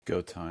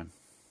Go time.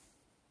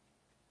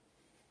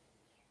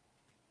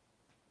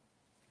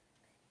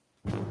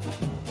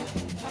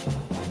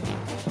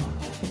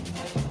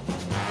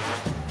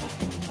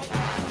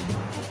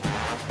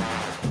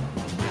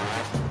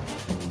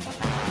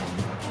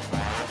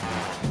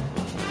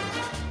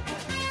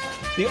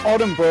 The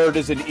autumn bird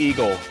is an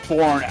eagle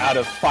born out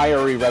of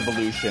fiery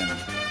revolution.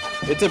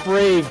 It's a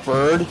brave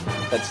bird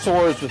that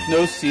soars with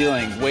no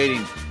ceiling,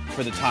 waiting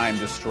for the time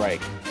to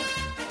strike.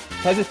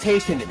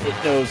 Hesitation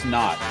it knows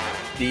not.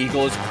 The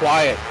eagle is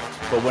quiet,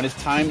 but when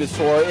it's time to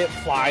soar, it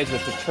flies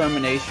with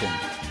determination.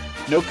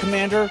 No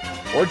commander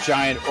or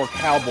giant or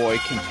cowboy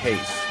can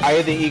pace. Eye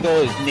of the eagle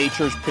is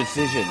nature's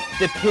precision,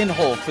 the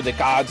pinhole for the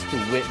gods to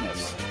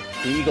witness.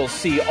 The eagles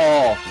see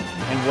all,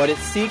 and what it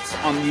seeks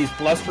on these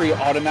blustery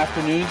autumn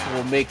afternoons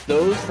will make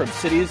those from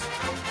cities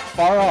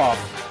far off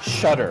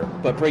shudder,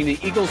 but bring the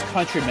eagle's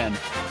countrymen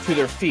to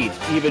their feet,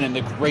 even in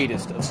the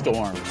greatest of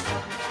storms.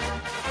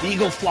 The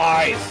eagle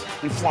flies,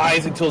 and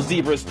flies until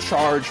zebras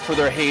charge for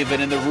their haven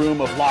in the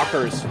room of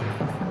lockers.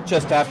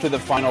 Just after the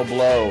final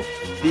blow,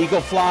 the eagle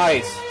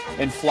flies,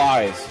 and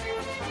flies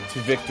to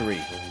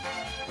victory.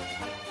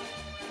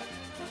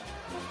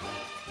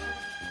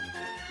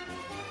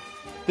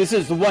 This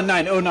is the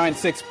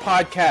 19096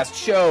 podcast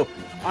show.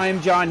 I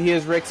am John. He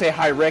is Rick. Say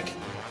hi, Rick.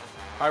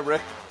 Hi,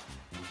 Rick.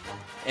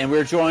 And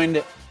we're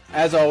joined,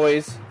 as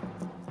always,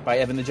 by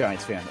Evan the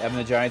Giants fan. Evan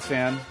the Giants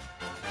fan,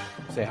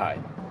 say hi.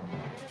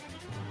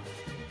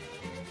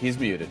 He's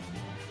muted.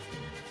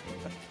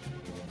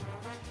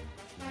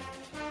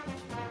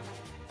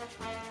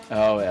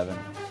 Oh, Evan.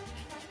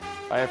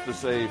 I have to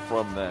say,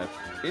 from that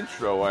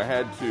intro, I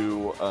had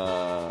to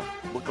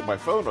look at my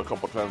phone a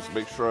couple times to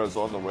make sure I was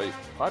on the right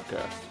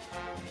podcast.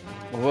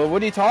 Well,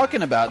 what are you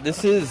talking about?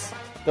 This is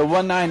the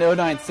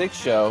 19096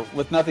 show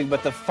with nothing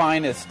but the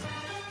finest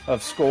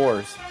of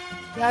scores.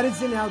 That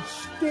is an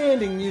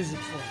outstanding music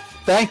choice.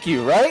 Thank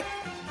you, right?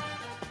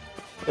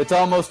 It's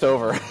almost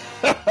over.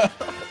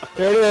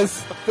 There it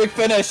is. Big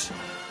finish.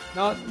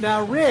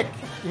 Now, Rick,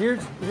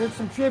 here's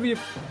some trivia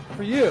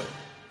for you.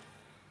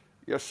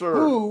 Yes, sir.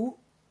 Who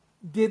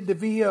did the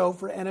VO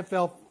for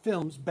NFL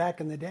Films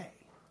back in the day?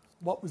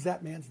 What was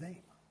that man's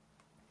name?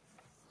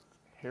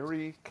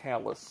 Harry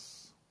Callis.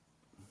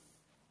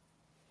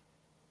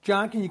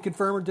 John, can you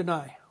confirm or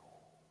deny?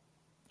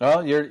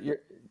 Well, you're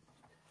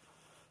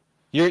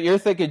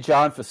thinking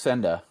John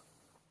Facenda,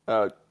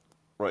 Right.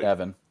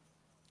 Evan.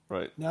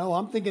 Right. No,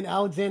 I'm thinking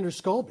Alexander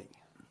Scobie.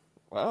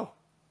 Wow.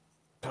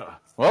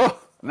 Whoa!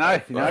 Now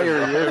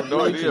you're I have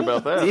no idea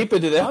about that. deep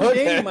into that. I'm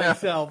dating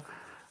myself.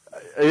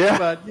 Yeah.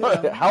 But, you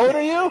know. How old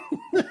are you?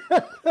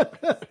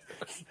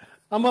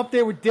 I'm up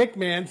there with Dick,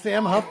 man.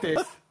 Sam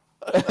Huffdix.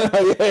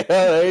 Yeah,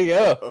 there you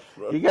go.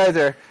 You guys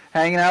are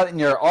hanging out in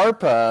your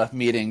ARPA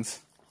meetings.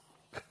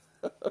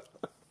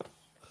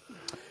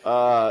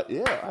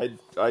 Yeah,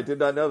 I did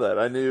not know that.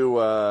 I knew,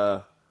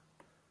 I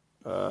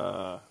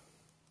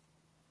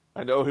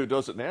know who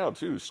does it now,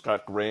 too.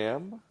 Scott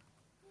Graham.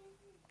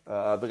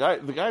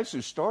 The guys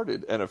who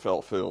started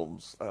NFL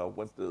Films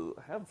went to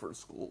Haverford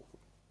School,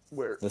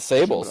 where The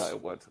Sables. Jim and I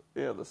went.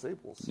 Yeah, the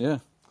Sables. Yeah.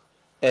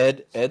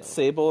 Ed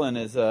Sable and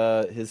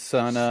his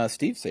son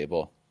Steve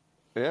Sable.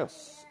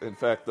 Yes. In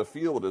fact, the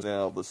field is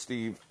now the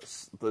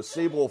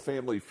Sable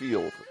family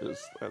field.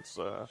 That's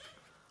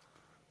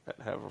at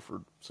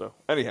Haverford. So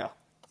anyhow,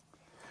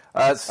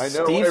 I know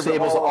Steve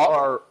Sable's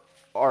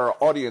our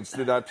audience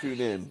did not tune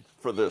in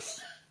for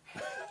this.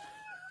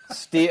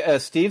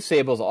 Steve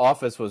Sable's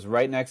office was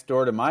right next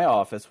door to my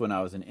office when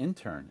I was an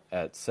intern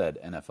at said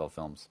NFL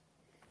Films.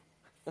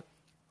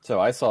 So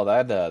I saw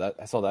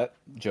that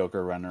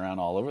Joker running around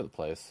all over the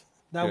place.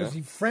 Now, Yeah. was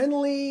he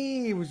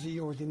friendly? Was he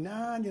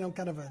not?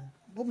 Kind of a...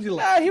 What was he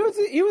like? Yeah,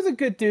 he was a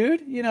good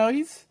dude.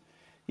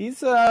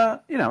 He's I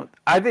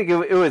think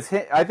it was.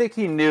 I think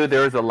he knew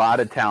there was a lot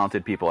of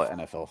talented people at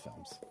NFL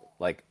Films,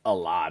 like a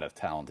lot of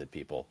talented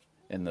people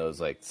in those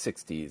like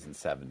 60s and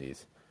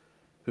 70s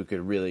who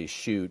could really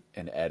shoot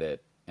and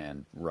edit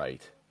and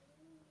write.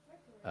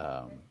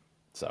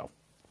 So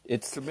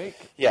it's To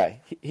make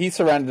he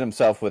surrounded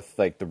himself with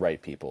like the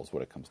right people is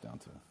what it comes down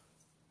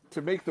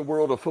to. make the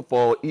world of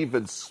football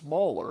even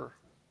smaller,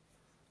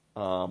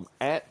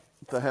 at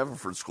the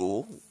Haverford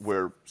School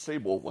where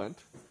Sable went.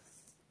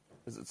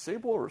 Is it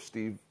Sable or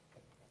Steve?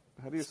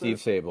 How do you say Steve it?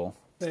 Sable.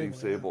 Steve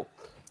Sable.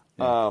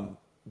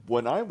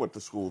 When I went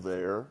to school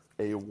there,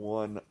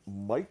 A1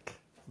 Mike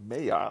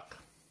Mayock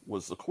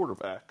was the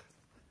quarterback.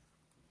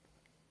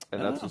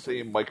 And that's the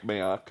same Mike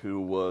Mayock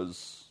who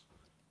was,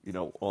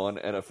 on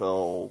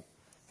NFL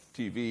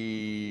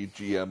TV,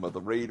 GM of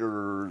the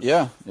Raiders.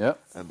 Yeah.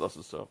 And thus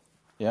and so.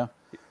 Yeah.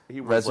 He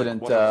was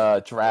Resident like one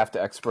of- draft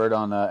expert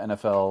on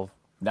NFL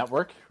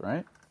Network,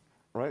 right?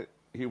 Right.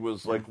 He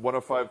was like one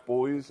of five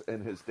boys,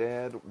 and his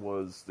dad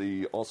was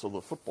also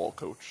the football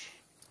coach.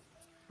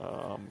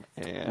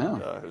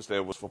 His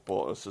dad was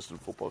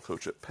assistant football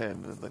coach at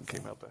Penn, and then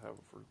came out to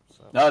Haverford.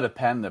 So. No, the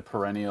Penn, the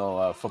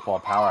perennial football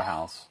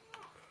powerhouse.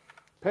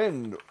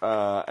 Penn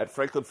at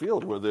Franklin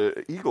Field, where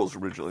the Eagles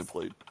originally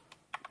played.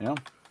 Yeah.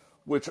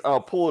 Which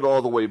I'll pull it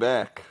all the way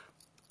back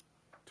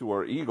to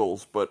our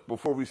Eagles. But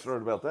before we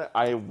start about that,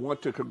 I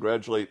want to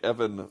congratulate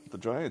Evan, the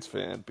Giants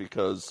fan,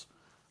 because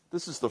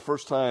this is the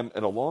first time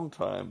in a long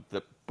time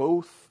that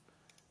both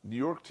New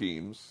York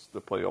teams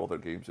that play all their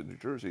games in New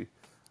Jersey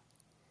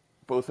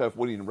both have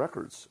winning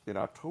records in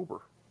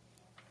October.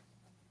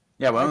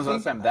 Yeah, when was the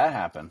last time that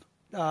happened?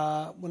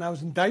 When I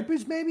was in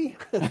diapers, maybe?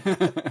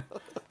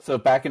 So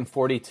back in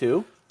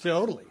 42?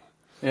 Totally.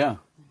 Yeah.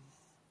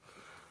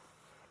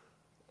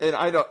 And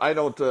I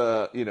don't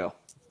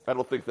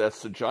think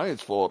that's the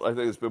Giants' fault. I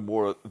think it's been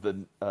more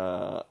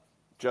the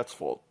Jets'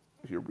 fault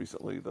here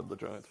recently than the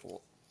Giants'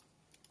 fault.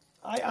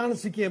 I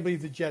honestly can't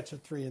believe the Jets are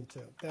 3-2.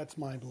 That's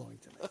mind-blowing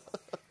to me.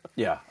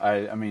 Yeah,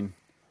 I mean,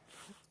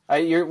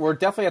 we're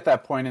definitely at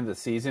that point in the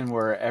season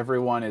where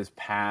everyone is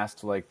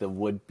past like the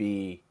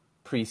would-be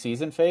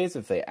preseason phase.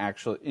 If they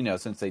actually,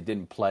 since they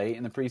didn't play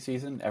in the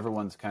preseason,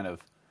 everyone's kind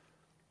of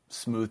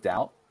smoothed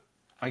out,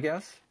 I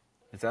guess.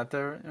 Is that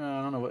there?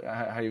 I don't know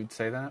how you would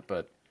say that,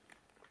 but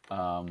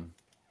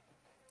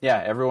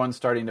yeah, everyone's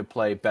starting to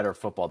play better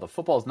football. The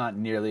football's not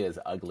nearly as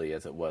ugly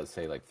as it was,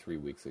 say, like 3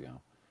 weeks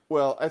ago.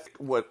 Well, I think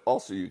what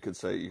also you could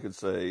say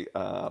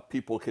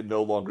people can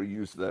no longer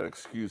use that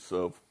excuse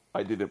of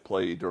I didn't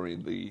play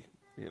during the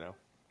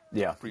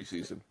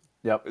preseason.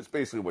 Yep. It's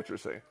basically what you're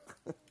saying.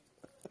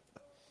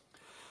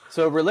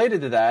 So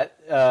related to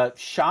that,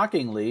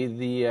 shockingly,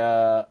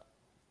 the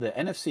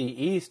NFC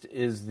East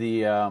is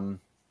the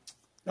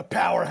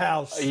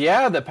powerhouse.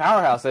 Yeah, the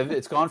powerhouse.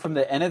 It's gone from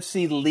the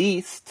NFC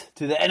least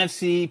to the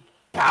NFC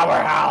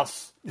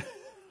powerhouse,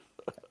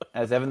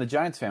 as Evan the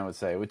Giants fan would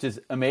say, which is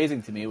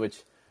amazing to me,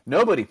 which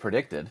nobody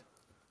predicted.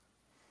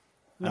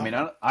 No. I mean,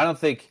 I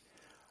think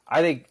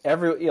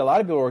a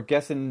lot of people were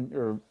guessing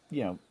or,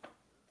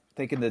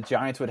 thinking the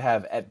Giants would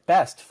have at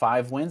best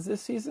 5 wins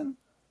this season.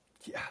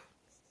 Yeah.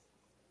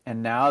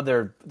 And now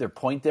their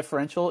point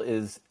differential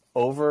is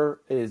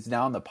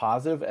now in the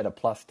positive at a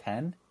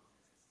 +10.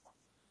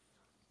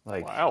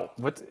 Like, wow.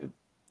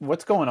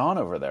 What's going on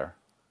over there?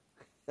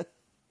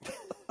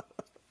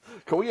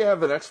 Can we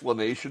have an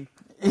explanation?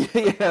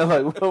 Yeah,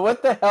 like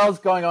what the hell's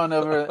going on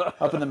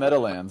up in the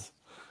Meadowlands?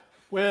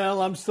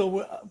 Well, I'm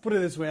still put it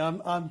this way.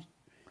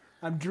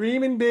 I'm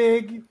dreaming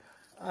big.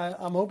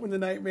 I'm hoping the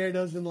nightmare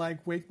doesn't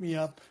wake me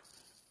up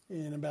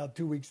in about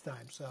 2 weeks'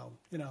 time. So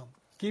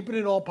keeping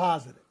it all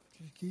positive.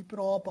 Just keep it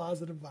all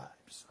positive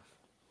vibes.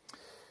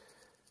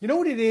 You know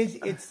what it is?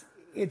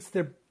 It's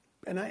the,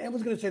 and I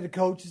was going to say the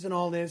coaches and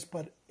all this,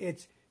 but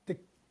it's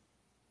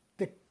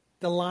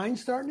the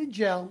line's starting to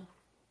gel,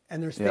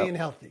 and they're staying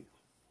healthy.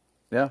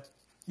 Yeah.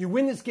 You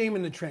win this game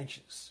in the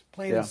trenches,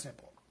 plain and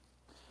simple.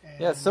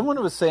 Yeah,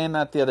 someone was saying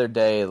that the other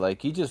day.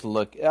 Like,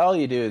 all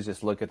you do is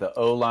just look at the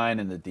O line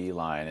and the D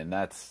line, and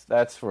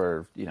that's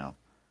where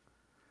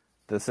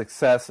the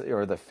success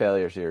or the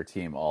failures of your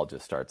team all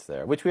just starts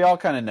there, which we all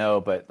kind of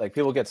know. But like,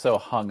 people get so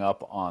hung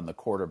up on the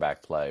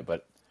quarterback play,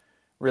 but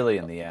really,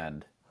 in the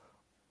end,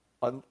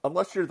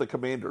 unless you're the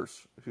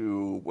Commanders,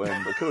 who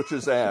when the coach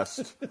is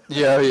asked,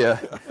 yeah.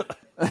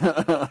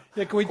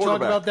 Can we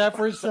talk about that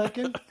for a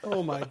second?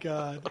 Oh my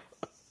God.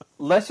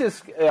 Let's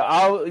just,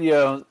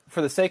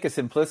 for the sake of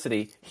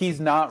simplicity,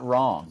 he's not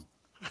wrong.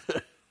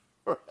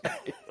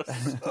 Right.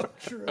 So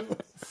true.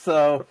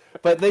 So,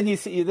 but then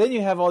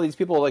you have all these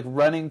people like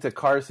running to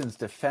Carson's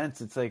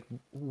defense. It's like,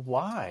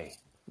 why?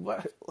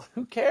 What?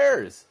 Who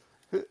cares?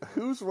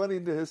 Who's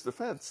running to his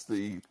defense?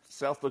 The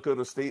South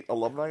Dakota State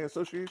Alumni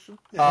Association?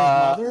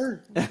 Yeah, his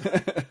mother?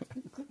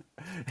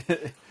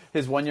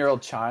 His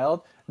 1-year-old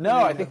child? No,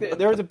 I think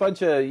there was a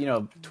bunch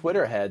of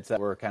Twitter heads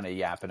that were kind of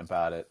yapping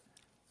about it.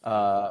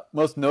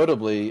 Most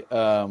notably,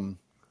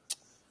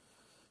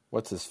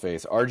 what's his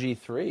face?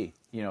 RG3,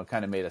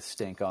 kind of made a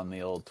stink on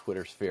the old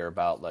Twitter sphere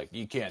about like,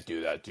 you can't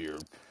do that to your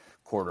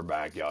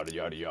quarterback, yada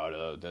yada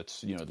yada.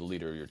 That's the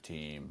leader of your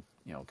team,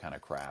 kind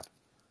of crap.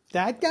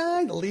 That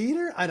guy, the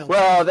leader? I don't.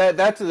 Well,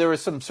 there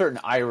was some certain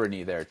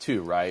irony there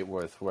too, right?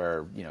 With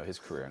where his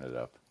career ended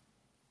up.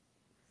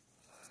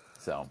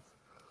 So,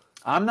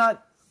 I'm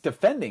not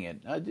defending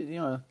it.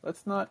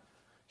 Let's not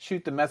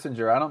shoot the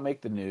messenger. I don't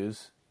make the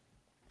news.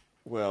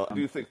 Well, I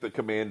do think the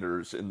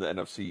Commanders in the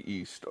NFC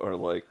East are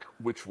like,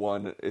 which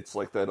one? It's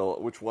like that.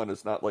 Which one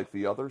is not like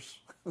the others?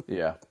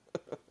 Yeah,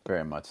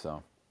 very much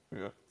so.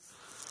 Yeah.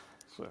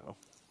 So,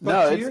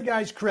 but to your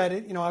guys'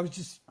 credit, I was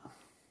just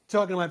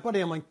talking to my buddy.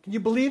 I'm like, can you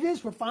believe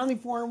this? We're finally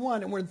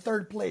 4-1, and we're in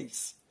third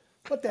place.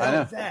 What the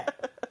hell is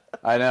that?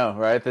 I know,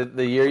 right?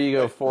 The year you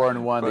go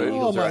 4-1, the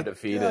Eagles are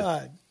undefeated.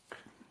 God.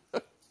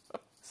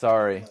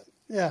 Sorry.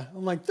 Yeah,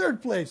 I'm like,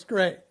 third place,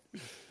 great.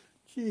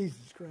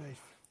 Jesus Christ.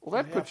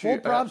 Well, that puts full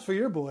you. props for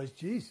your boys,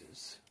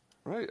 Jesus.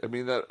 Right. I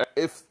mean, that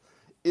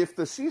if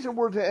the season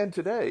were to end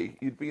today,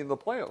 you'd be in the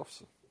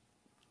playoffs.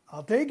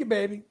 I'll take it,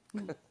 baby.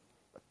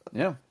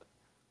 Yeah.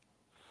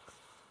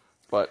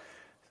 But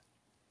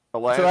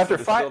alas, so after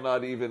it's still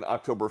not even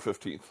October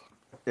 15th.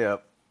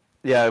 Yep.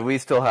 Yeah, we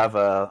still have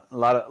a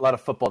lot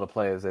of football to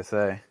play, as they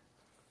say.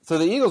 So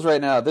the Eagles right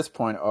now at this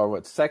point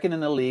are second in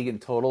the league in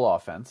total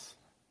offense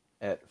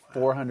at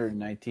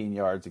 419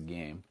 yards a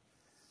game.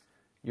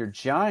 Your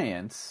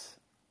Giants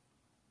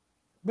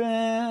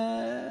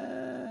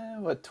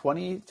What,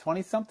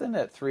 20 something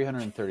at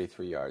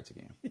 333 yards a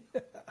game.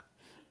 Yeah.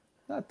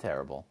 Not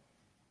terrible.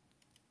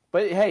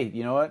 But hey,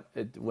 you know what?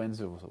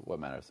 Wins what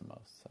matters the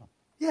most. So.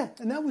 Yeah,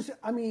 and that was,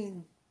 I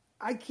mean,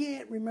 I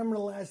can't remember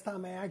the last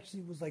time I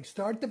actually was like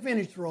start to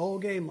finish for a whole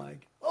game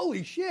like,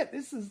 holy shit,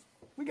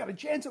 we got a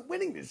chance of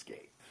winning this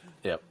game.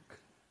 Yep.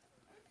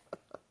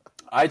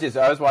 I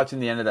was watching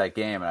the end of that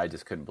game and I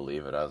just couldn't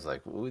believe it. I was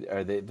like,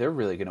 they're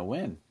really going to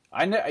win.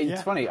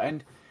 It's funny.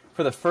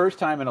 For the first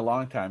time in a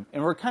long time,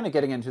 and we're kind of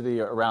getting into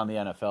around the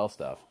NFL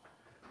stuff,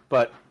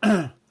 but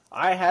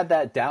I had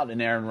that doubt in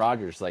Aaron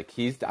Rodgers. Like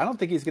I don't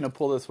think he's going to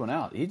pull this one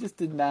out. He just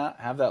did not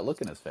have that look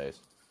in his face.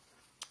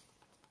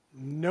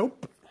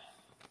 Nope.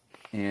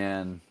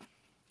 And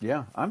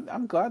yeah,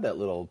 I'm glad that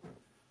little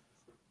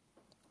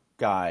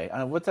guy.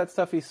 What's that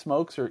stuff he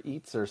smokes or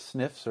eats or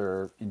sniffs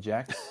or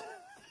injects?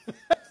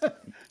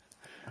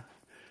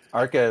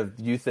 Arca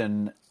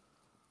Euthan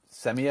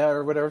Semia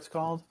or whatever it's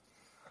called.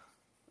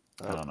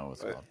 I don't know what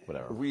it's called.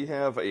 Whatever. We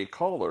have a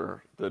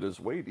caller that is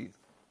waiting.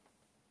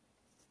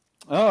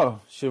 Oh,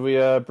 should we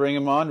bring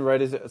him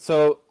on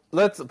so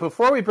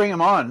before we bring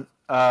him on,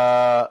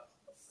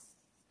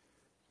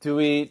 do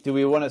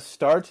we want to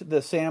start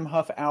the Sam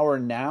Huff hour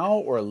now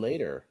or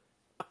later?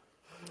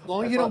 As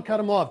long as you don't cut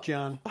him off,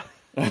 John.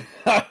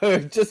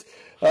 Just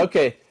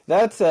okay.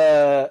 That's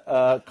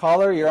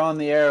caller. You're on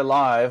the air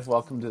live.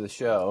 Welcome to the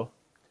show.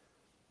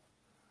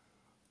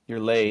 You're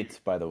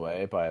late, by the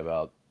way, by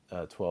about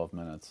 12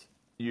 minutes.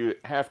 You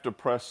have to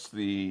press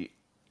the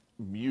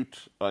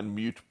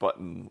unmute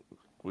button,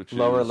 which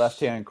lower is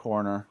left-hand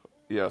corner.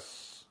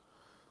 Yes.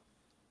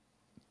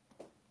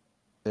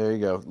 There you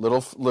go.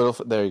 Little.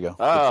 There you go.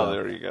 Ah,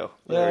 there you go.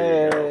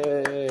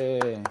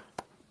 Yay!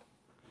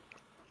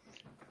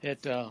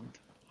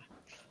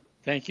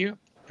 Thank you.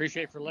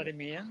 Appreciate for letting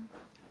me in.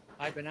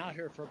 I've been out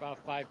here for about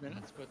 5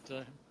 minutes,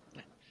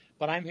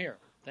 but I'm here.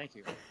 Thank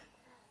you.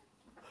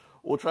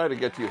 We'll try to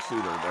get to you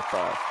sooner next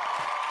time.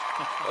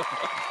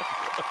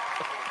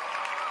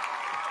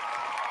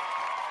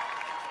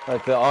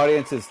 But the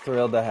audience is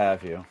thrilled to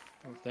have you.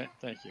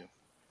 Thank you.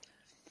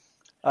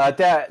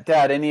 Dad,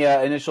 any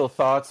initial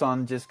thoughts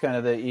on just kind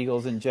of the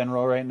Eagles in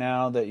general right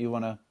now that you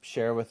want to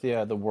share with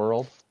the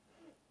world?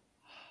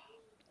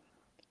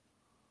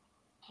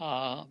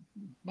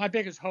 My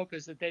biggest hope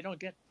is that they don't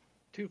get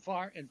too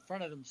far in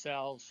front of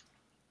themselves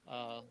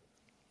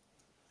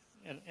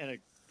in a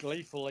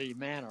gleefully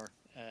manner,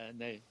 and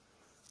they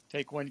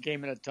take one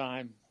game at a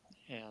time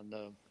and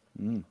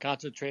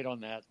concentrate on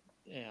that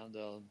and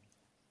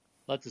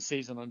let the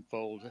season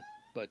unfold.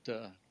 But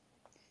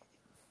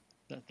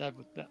that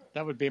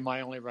would be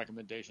my only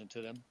recommendation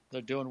to them.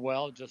 They're doing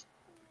well. Just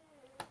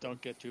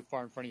don't get too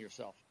far in front of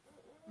yourself.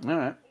 All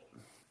right.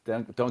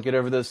 Don't get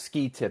over those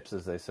ski tips,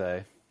 as they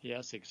say.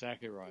 Yes,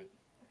 exactly right.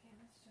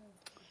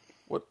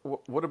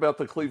 What about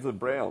the Cleveland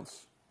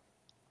Browns?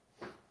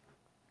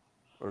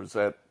 Or is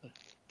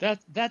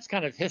that's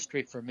kind of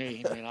history for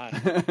me. I mean,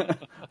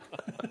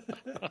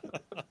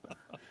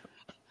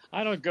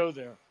 I don't go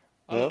there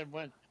other than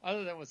when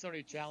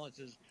somebody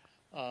challenges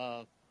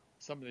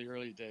some of the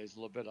early days a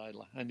little bit.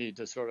 I need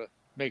to sort of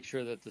make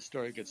sure that the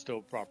story gets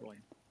told properly.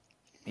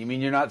 You mean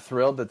you're not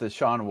thrilled that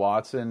Deshaun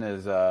Watson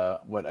is I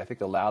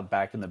think allowed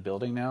back in the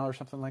building now or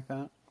something like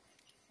that?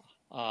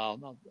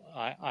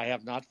 I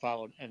have not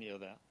followed any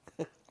of that.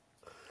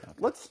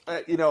 Let's,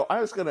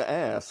 I was going to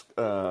ask,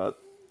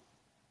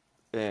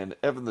 and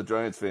Evan the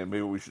Giants fan,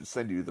 maybe we should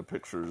send you the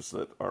pictures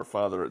that our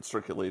father had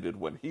circulated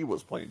when he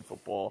was playing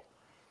football.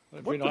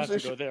 We don't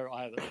have to go there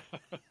either.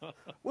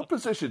 What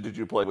position did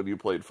you play when you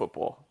played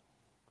football?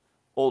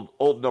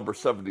 Old number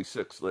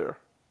 76 there.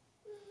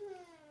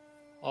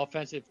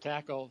 Offensive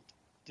tackle,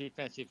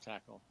 defensive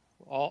tackle,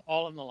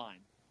 all in the line.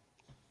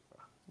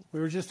 We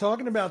were just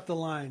talking about the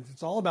lines.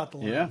 It's all about the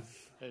lines. Yeah.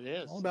 It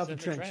is. All about the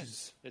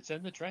trenches. It's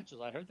in the trenches.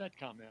 I heard that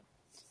comment.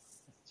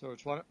 So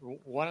it's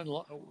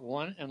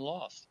won and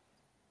lost.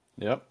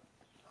 Yep.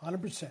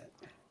 100%.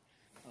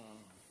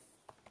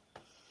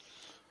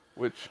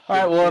 Which all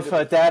right. Well,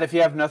 if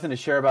you have nothing to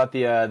share about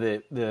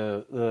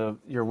the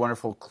your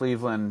wonderful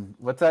Cleveland,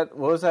 what's that?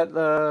 What was that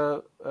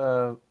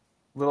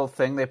little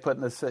thing they put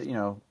in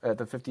the at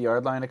the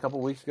 50-yard line a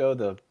couple weeks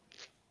ago?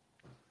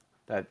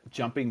 That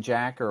jumping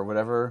jack or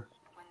whatever.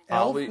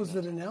 Elf? Was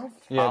it an elf?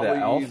 Yeah, the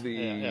elf. Ollie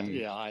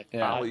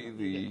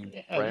the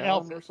Brown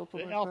elf, or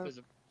something the like elf that? is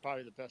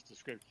probably the best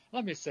description.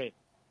 Let me say,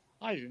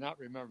 I do not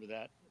remember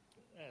that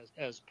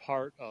as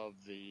part of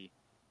the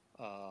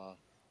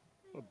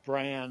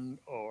brand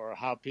or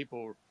how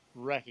people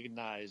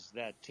recognized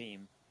that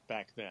team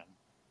back then.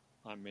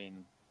 I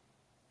mean,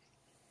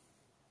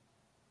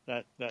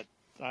 that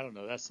I don't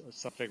know. That's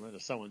some figment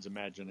of someone's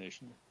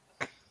imagination.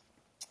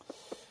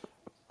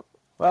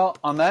 Well,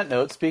 on that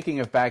note, speaking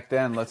of back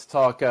then, let's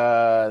talk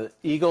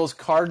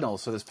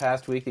Eagles-Cardinals. So this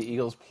past week, the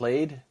Eagles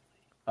played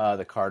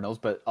the Cardinals,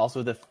 but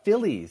also the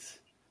Phillies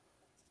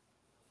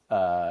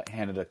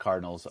handed the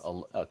Cardinals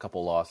a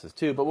couple losses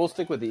too. But we'll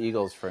stick with the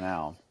Eagles for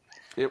now.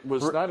 It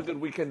was not a good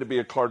weekend to be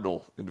a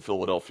Cardinal in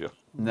Philadelphia.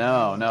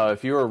 No.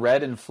 If you were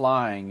red and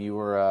flying, you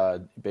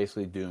were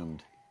basically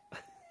doomed.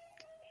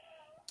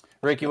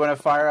 Rick, you want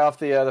to fire off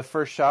the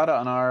first shot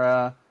on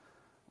our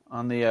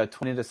on the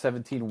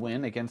 20-17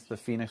 win against the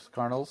Phoenix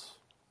Cardinals?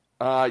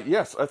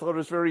 Yes, I thought it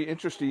was very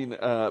interesting.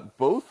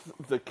 Both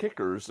the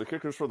kickers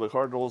for the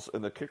Cardinals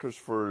and the kickers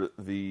for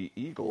the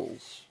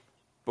Eagles,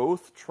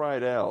 both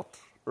tried out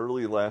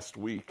early last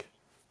week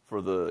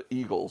for the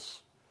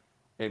Eagles,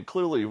 and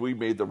clearly we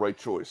made the right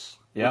choice,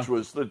 which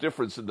was the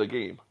difference in the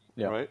game,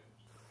 right?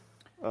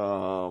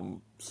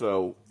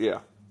 So, yeah,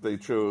 they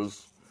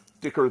chose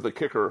Dicker the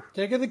kicker.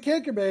 Dicker the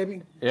kicker,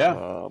 baby.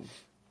 Yeah.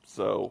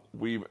 So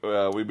we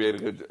made a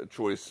good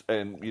choice,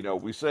 and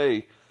we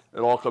say it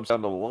all comes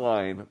down to the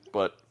line,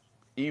 but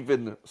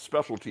even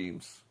special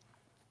teams,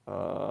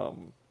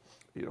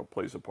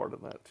 plays a part in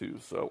that too.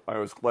 So I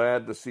was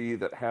glad to see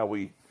that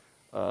Howie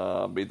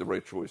made the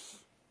right choice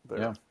there.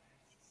 Yeah.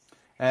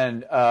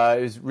 And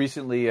it was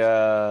recently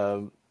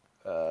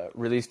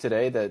released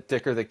today that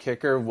Dicker the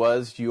kicker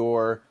was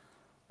your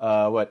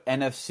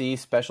NFC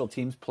Special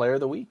Teams Player of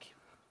the Week.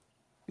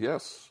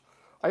 Yes.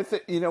 I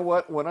think, you know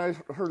what, when I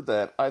heard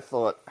that, I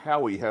thought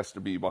Howie has to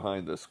be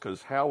behind this,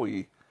 because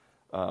Howie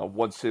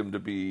wants him to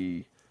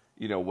be,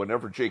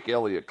 whenever Jake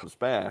Elliott comes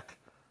back,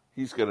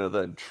 he's going to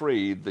then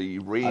trade the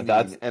reigning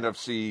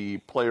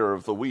NFC Player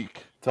of the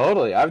Week.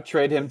 Totally. I would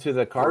trade him to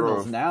the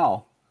Cardinals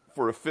now.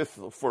 For a fifth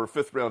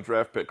round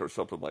draft pick or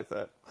something like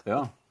that.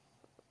 Yeah.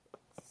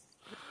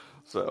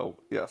 So,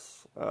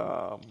 yes.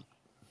 But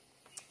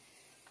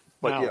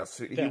yes,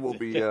 he will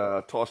be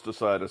tossed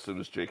aside as soon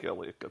as Jake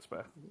Elliott gets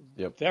back.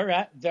 Yep. They're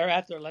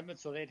at their limit,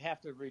 so they'd have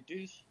to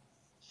reduce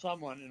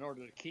someone in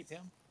order to keep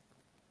him.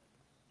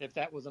 If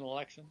that was an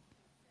election.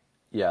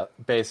 Yeah,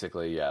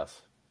 basically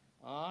yes.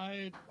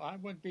 I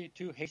wouldn't be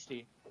too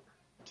hasty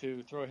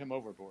to throw him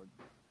overboard.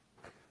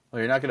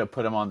 Well, you're not going to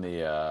put him on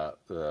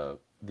the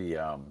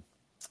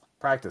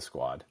practice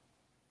squad,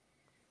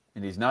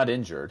 and he's not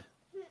injured.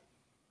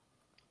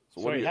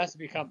 So he has to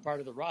become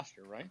part of the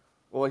roster, right?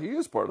 Well, he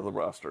is part of the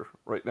roster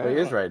right now. Well, he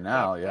is right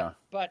now, yeah.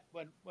 But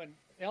when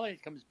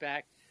Elliott comes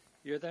back,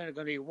 you're then going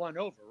to be one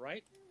over,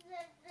 right?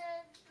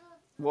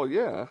 Well,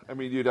 yeah. I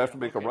mean, you'd have to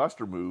make a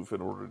roster move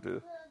in order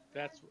to.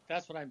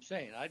 That's what I'm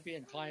saying. I'd be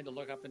inclined to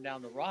look up and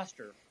down the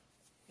roster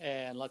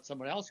and let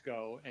someone else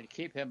go and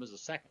keep him as a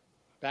second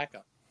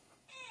backup.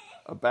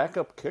 A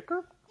backup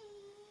kicker?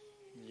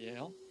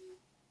 Yeah.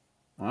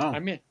 Wow. I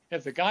mean,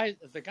 if the guy,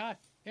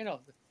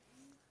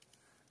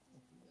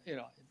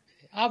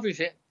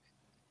 obviously,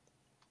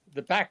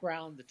 the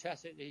background, the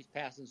test that he's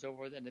passing so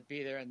forth, and to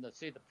be there and to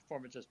see the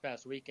performance this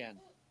past weekend,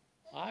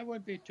 I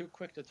wouldn't be too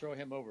quick to throw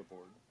him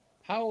overboard.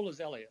 How old is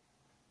Elliott?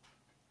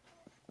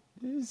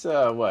 He's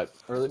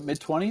early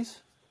mid-20s?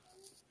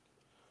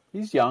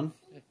 He's young.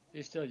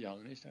 He's still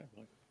young.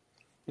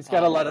 He's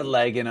got a lot of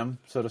leg in him,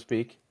 so to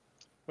speak.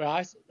 Well,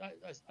 I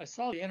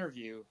saw the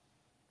interview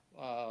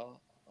of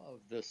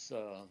this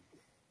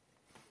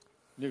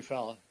new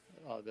fella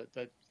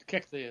that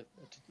kicked the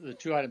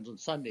two items on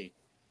Sunday.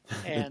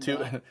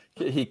 And,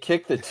 he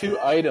kicked the 2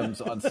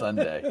 items on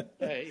Sunday.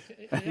 The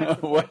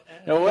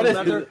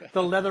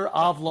leather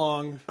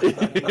oblong.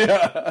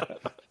 Yeah.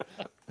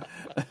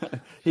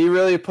 He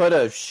really put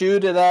a shoe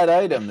to that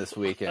item this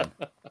weekend.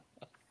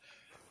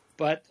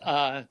 But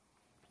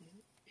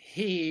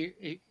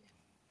he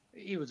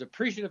was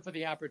appreciative for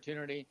the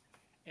opportunity,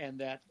 and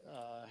that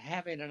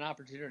having an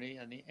opportunity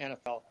in the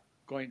NFL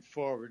going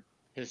forward,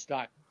 his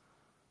stock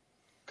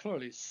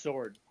clearly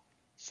soared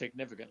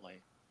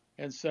significantly.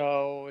 And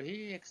so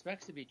he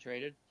expects to be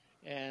traded,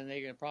 and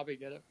they can probably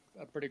get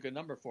a pretty good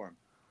number for him.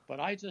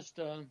 But I just,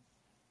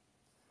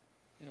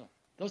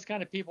 those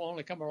kind of people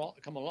only come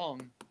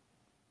along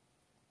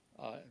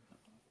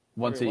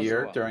once a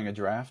year during a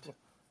draft.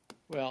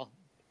 Well,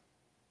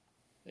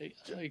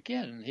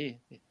 again,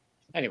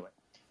 anyway.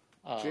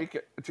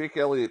 Jake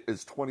Elliott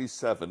is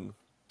 27,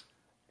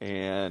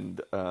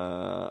 and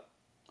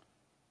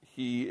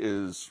he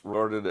is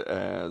regarded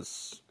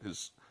as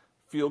his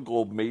field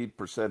goal made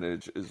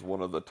percentage is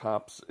one of the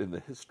tops in the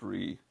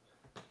history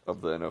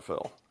of the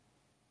NFL.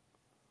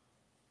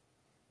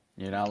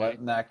 You're not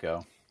letting that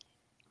go.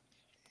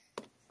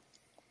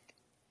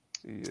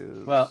 He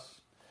is. Well,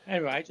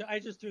 anyway, I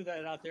just threw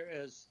that out there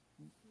as,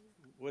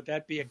 would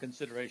that be a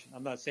consideration?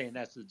 I'm not saying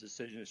that's the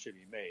decision that should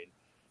be made,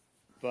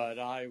 but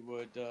I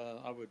would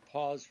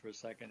pause for a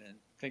second and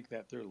think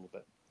that through a little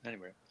bit.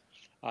 Anyway,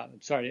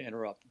 I'm sorry to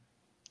interrupt.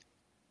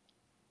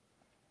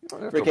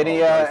 Rick,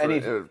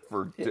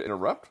 to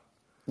interrupt?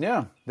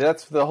 Yeah,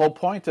 that's the whole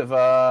point of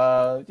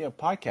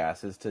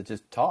podcasts is to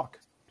just talk.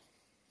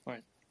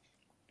 Right,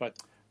 but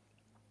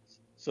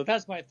so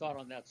that's my thought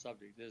on that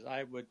subject. Is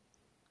I would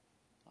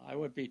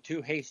be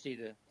too hasty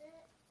to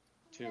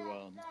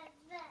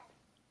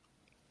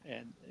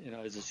and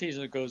as the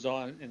season goes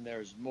on and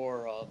there's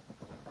more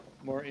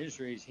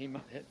injuries,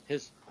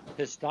 his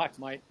stock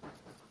might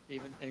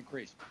even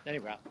increase.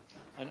 Anyway,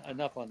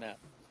 enough on that.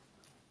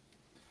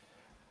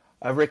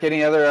 Rick,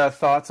 any other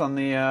thoughts on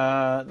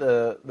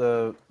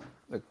the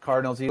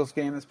Cardinals-Eagles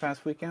game this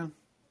past weekend?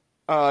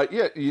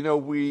 Yeah,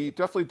 we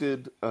definitely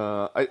did.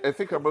 I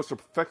think our most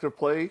effective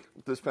play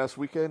this past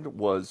weekend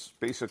was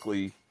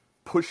basically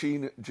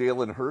pushing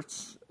Jalen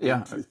Hurts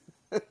into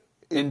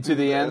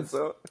the end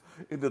zone,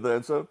 into the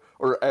end zone,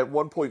 or at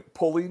one point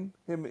pulling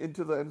him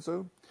into the end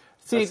zone.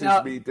 See, that seems now,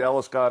 to be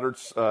Dallas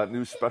Goedert's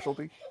new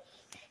specialty.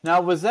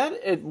 Now, was that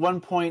at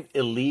one point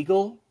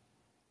illegal?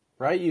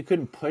 Right, you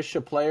couldn't push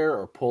a player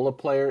or pull a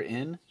player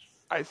in.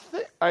 I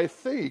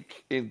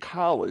think in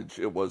college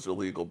it was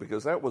illegal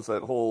because that was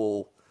that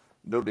whole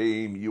Notre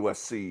Dame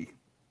USC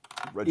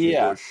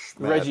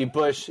Reggie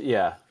Bush,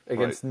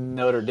 against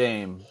Notre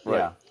Dame,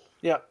 right.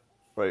 Yep.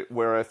 Right,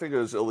 where I think it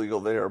was illegal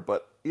there,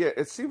 but yeah,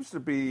 it seems to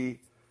be.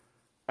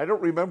 I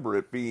don't remember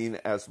it being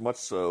as much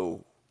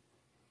so,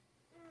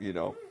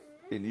 in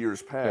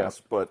years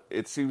past, but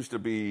it seems to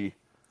be.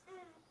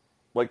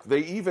 Like they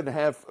even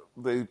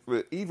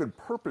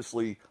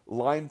purposely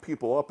line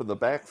people up in the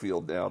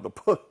backfield now to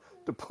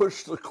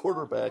push the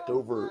quarterback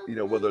over,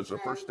 whether it's a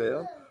first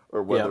down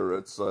or whether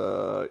it's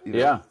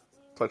touchdown.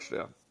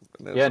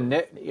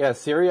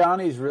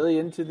 Sirianni's really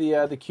into the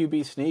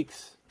QB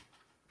sneaks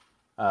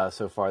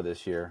so far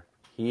this year.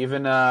 He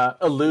even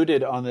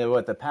alluded on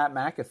the Pat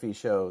McAfee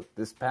show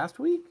this past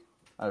week.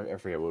 I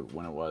forget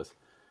when it was.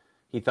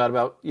 He thought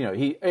about,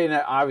 and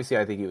obviously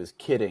I think he was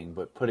kidding,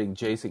 but putting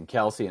Jason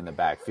Kelce in the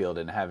backfield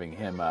and having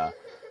him,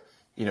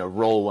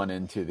 roll one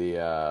into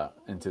the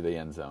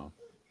end zone.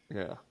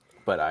 Yeah.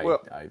 But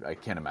I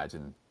can't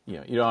imagine,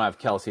 you don't have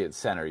Kelce at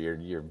center,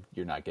 you're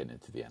not getting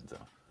into the end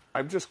zone.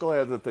 I'm just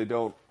glad that they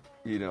don't,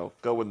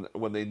 go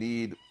when they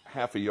need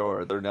half a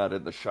yard, they're not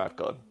in the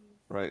shotgun,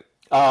 right?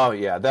 Oh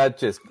yeah, that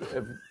just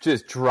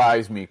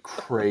drives me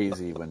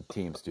crazy when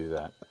teams do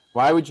that.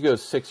 Why would you go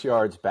 6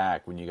 yards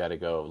back when you got to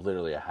go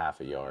literally a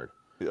half a yard?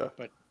 Yeah.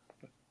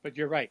 But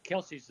you're right.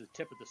 Kelsey's the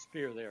tip of the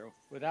spear there.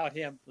 Without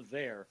him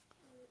there,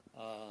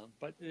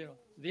 but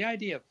the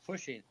idea of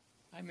pushing.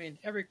 I mean,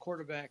 every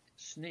quarterback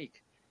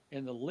sneak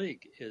in the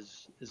league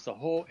is the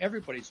whole.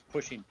 Everybody's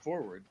pushing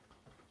forward,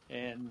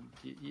 and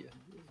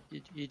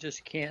you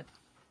just can't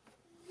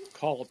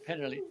call a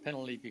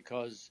penalty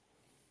because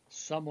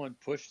someone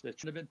pushed that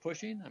should have been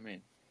pushing. I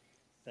mean.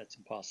 That's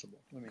impossible.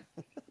 I mean,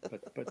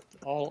 but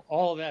all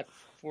of that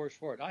force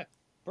forward. I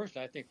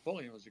think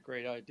bullying was a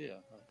great idea.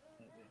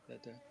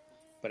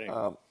 But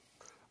anyway.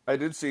 I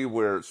did see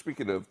where,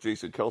 speaking of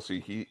Jason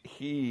Kelce,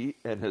 he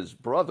and his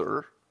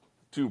brother,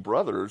 two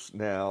brothers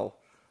now,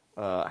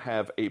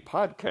 have a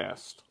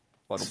podcast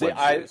on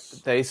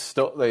Wednesdays. They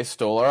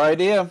stole our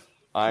idea.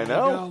 I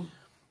know.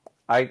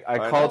 I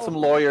called some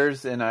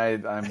lawyers, and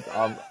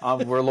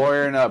we're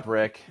lawyering up,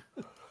 Rick.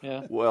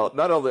 Yeah. Well,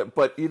 not all that,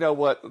 but you know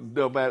what?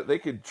 No matter, they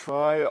can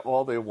try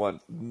all they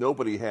want.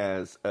 Nobody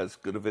has as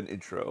good of an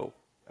intro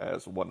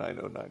as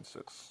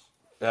 19096.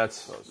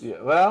 That's we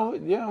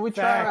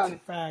try.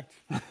 Fact.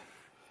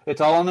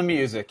 It's all on the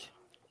music.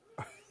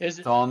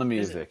 It's all on the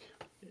music.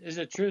 Is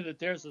it true that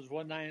theirs is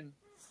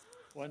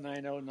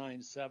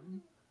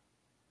 19097?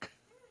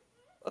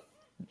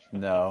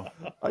 No,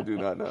 I do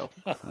not know.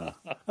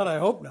 But I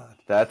hope not.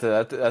 That's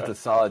a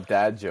solid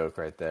dad joke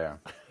right there.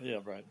 Yeah,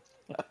 right.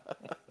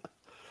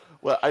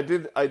 Well, I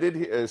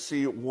did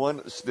see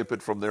one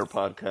snippet from their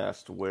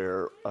podcast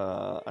where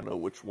I don't know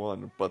which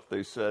one, but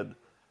they said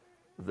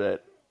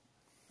that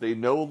they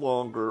no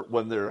longer,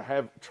 when they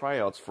have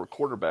tryouts for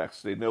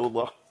quarterbacks, they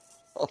no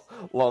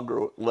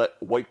longer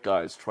let white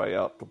guys try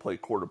out to play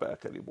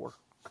quarterback anymore.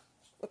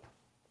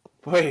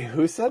 Wait,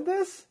 who said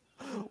this?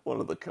 One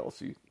of the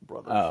Kelce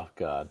brothers. Oh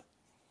God.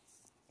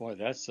 Boy,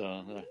 that's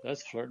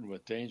flirting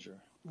with danger.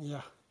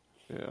 Yeah.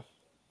 Yeah.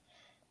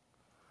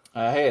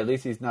 Hey, at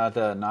least he's not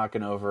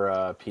knocking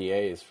over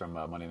PAs from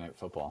Monday Night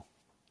Football.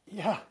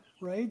 Yeah,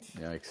 right?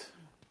 Yikes.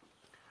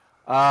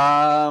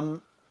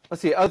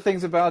 Let's see. Other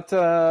things about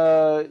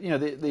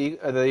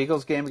the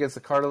Eagles game against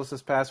the Cardinals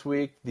this past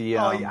week.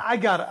 I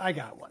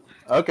got one.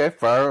 Okay,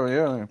 by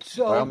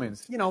all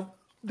means.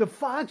 The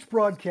Fox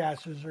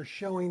broadcasters are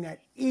showing that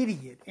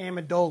idiot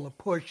Amendola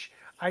push,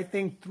 I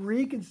think,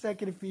 3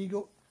 consecutive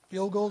field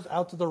goals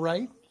out to the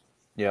right.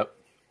 Yep.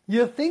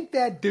 You think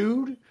that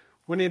dude,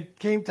 when it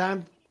came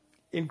time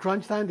in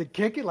crunch time to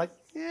kick it,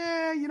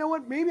 you know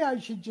what? Maybe I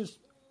should just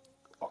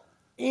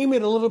aim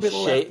it a little bit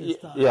left this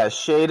time. Yeah,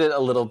 shade it a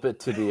little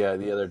bit to the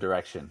other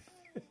direction.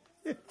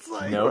 It's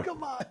like,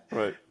 come on.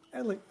 Right.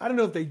 And I don't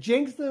know if they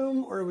jinxed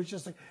him or it was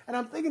just and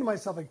I'm thinking to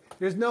myself,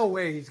 there's no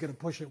way he's going to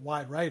push it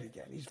wide right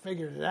again. He's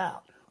figured it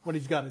out, what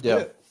he's got to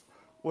do.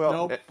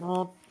 Well,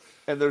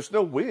 and there's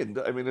no wind.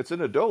 I mean, it's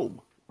in a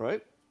dome,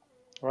 right?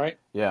 Right.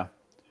 Yeah.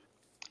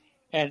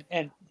 And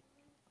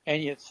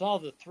you saw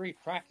the 3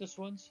 practice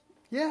ones?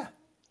 Yeah.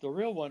 The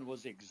real one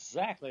was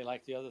exactly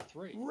like the other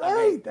 3.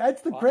 Right.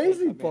 That's the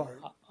crazy part.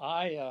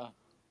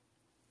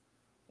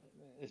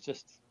 It's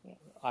just,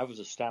 I was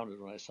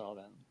astounded when I saw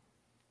that.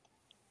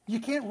 You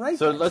can't write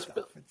so that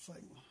stuff. It's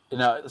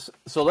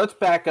so let's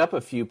back up a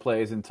few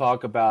plays and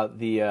talk about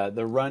the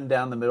run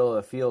down the middle of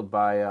the field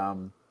by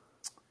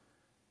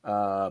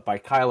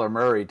Kyler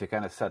Murray to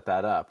kind of set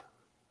that up.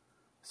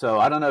 So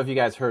I don't know if you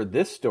guys heard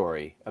this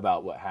story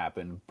about what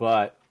happened,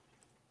 but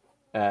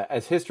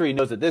as history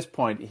knows at this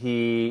point,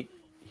 he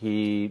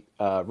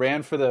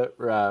ran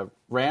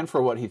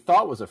for what he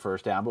thought was a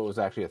first down, but was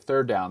actually a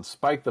third down,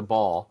 spiked the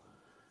ball,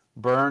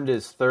 burned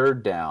his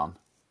third down,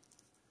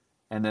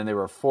 and then they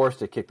were forced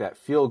to kick that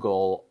field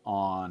goal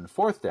on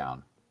fourth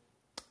down.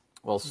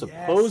 Well,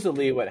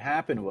 supposedly what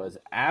happened was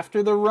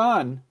after the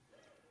run,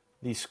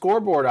 the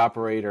scoreboard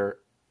operator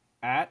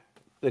at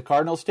the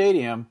Cardinal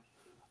Stadium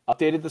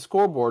updated the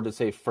scoreboard to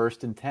say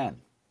 1st and 10.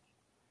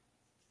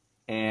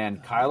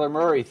 And Kyler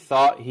Murray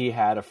thought he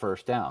had a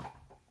first down.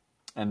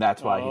 And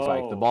that's why he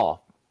spiked the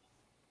ball.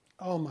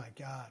 Oh, my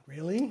God.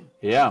 Really?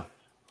 Yeah.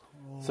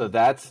 So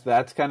that's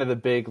kind of the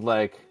big,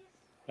 like,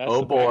 That's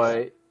oh, the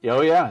boy.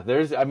 Oh, yeah.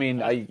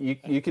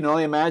 You can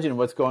only imagine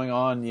what's going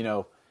on,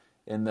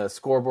 in the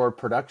scoreboard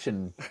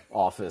production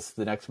office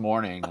the next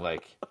morning.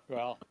 Like,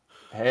 Well,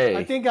 hey.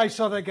 I think I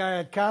saw that guy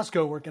at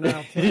Costco working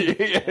out.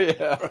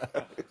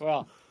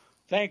 well,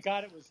 thank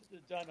God it was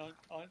done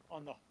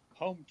on the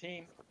home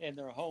team in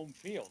their home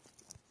field.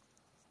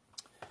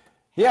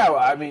 Yeah, well,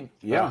 I mean,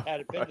 yeah.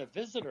 Had it been the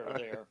visitor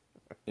there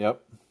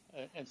Yep.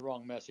 and the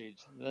wrong message,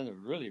 then it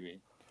would really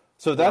be.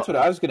 So that's what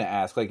I was going to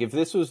ask. Like, if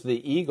this was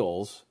the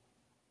Eagles,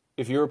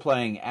 if you were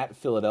playing at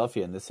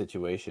Philadelphia in this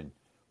situation,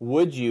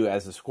 would you,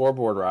 as a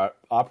scoreboard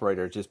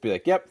operator, just be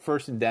like, "Yep,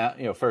 first and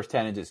down, first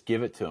 10," and just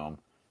give it to him,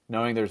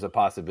 knowing there's a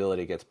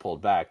possibility it gets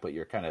pulled back, but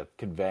you're kind of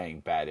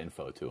conveying bad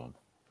info to him?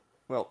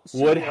 Well,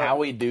 Would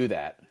Howie do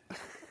that?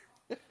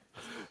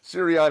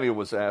 Sirianni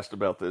was asked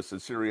about this,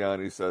 and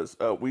Sirianni says,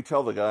 "We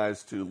tell the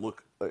guys to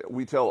look.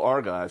 We tell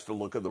our guys to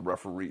look at the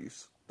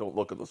referees. Don't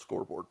look at the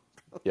scoreboard."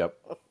 Yep.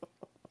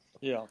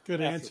 Yeah, Good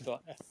answer.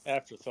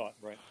 Afterthought,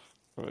 right?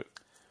 Right.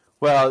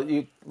 Well,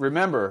 you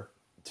remember,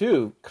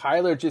 too,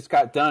 Kyler just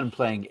got done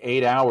playing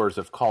 8 hours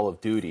of Call of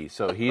Duty,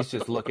 so he's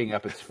just looking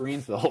up at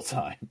screens the whole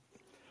time.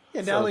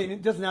 Yeah, now he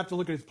doesn't have to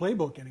look at his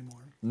playbook anymore.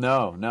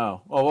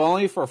 No. Well,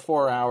 only for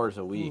 4 hours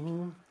a week.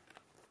 Mm-hmm.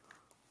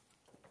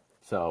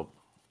 So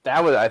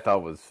I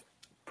thought was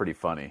pretty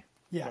funny.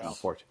 Yes.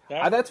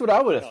 Unfortunately, that's what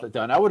I would have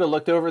done. I would have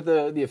looked over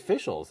the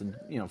officials and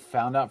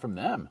found out from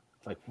them.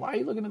 It's like, why are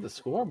you looking at the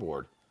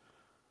scoreboard?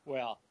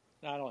 Well,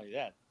 not only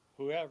that,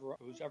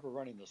 who's ever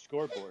running the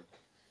scoreboard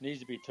needs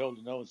to be told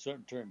to know in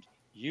certain terms.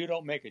 You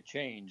don't make a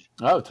change.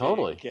 Oh,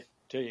 totally.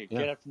 Till you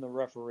get it from the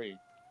referee.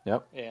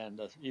 Yep.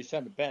 And you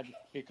send it back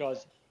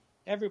because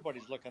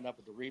everybody's looking up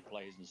at the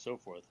replays and so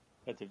forth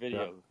at the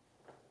video.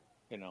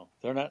 Yep.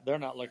 They're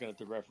not looking at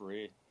the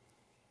referee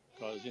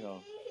because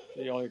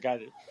the only guy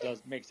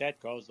that makes that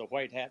call is the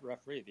white hat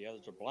referee. The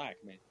others are black.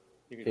 I mean,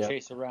 you can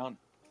chase around.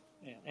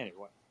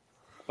 Anyway,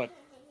 but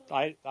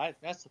I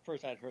that's the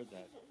first I'd heard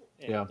that.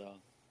 And,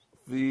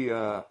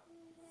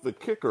 The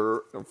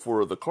kicker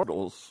for the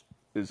Cardinals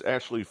is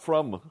actually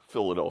from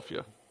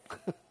Philadelphia.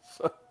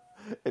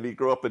 And he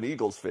grew up an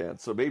Eagles fan,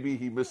 so maybe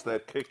he missed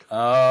that kick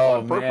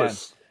on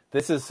purpose. Man.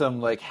 This is some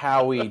like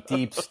Howie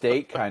deep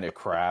state kind of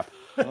crap.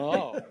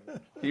 Oh,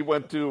 He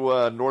went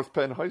to North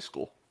Penn High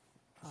School.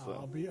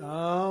 So.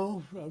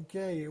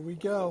 Okay, here we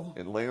go.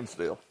 In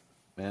Lansdale.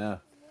 Yeah.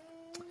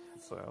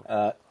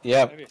 So.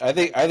 Yeah, I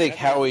think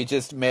Howie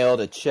just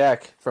mailed a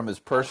check from his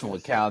personal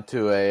account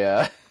to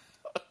a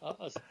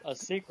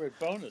secret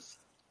bonus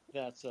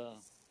that's a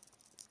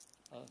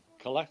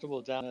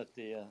collectible down at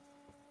the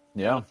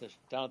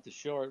down at the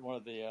shore at one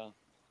of the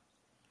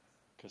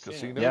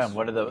casinos. Yeah,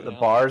 one of the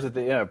bars at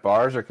the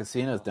bars or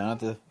casinos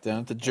down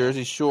at the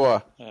Jersey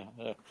Shore.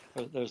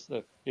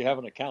 You have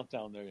an account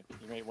down there. You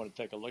may want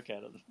to take a look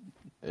at it.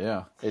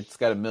 Yeah, it's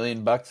got $1 million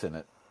in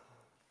it.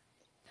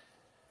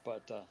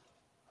 But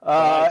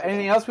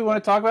anything else we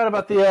want to talk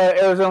about the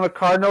Arizona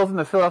Cardinals and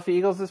the Philadelphia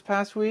Eagles this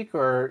past week,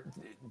 or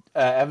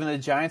Evan, the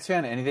Giants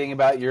fan? Anything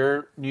about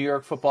your New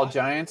York Football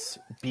Giants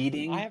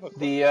beating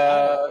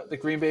the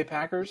Green Bay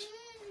Packers?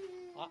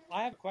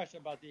 I have a question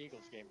about the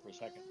Eagles game for a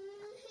second.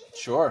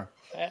 Sure.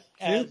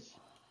 As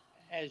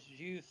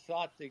you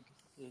thought the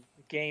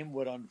game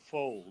would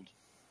unfold,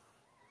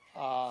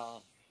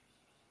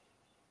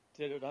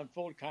 did it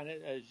unfold kind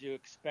of as you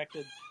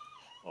expected,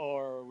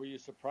 or were you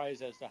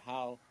surprised as to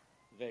how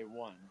they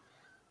won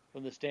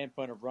from the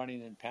standpoint of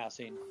running and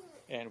passing,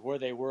 and where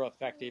they were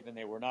effective and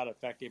they were not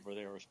effective, or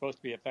they were supposed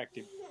to be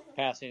effective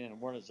passing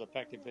and weren't as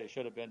effective as they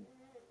should have been?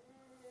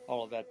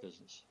 All of that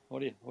business.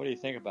 What do you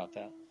think about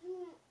that?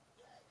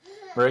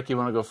 Rick, you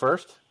want to go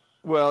first?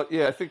 Well,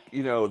 yeah, I think,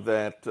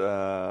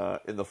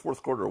 that in the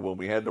fourth quarter when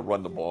we had to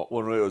run the ball,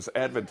 when it was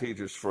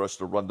advantageous for us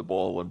to run the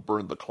ball and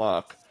burn the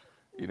clock,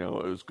 it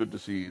was good to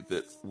see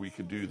that we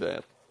could do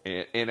that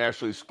and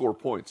actually score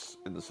points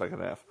in the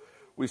second half.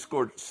 We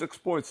scored 6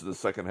 points in the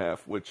second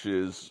half, which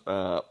is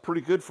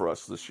pretty good for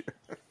us this year.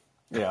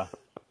 Yeah.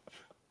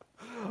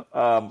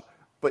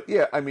 But,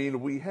 yeah, I mean,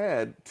 we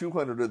had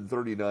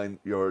 239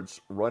 yards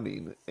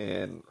running,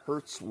 and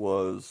Hurts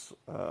was,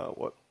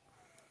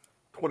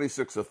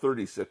 26 of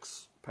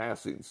 36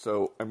 passing.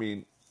 So, I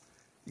mean,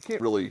 you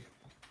can't really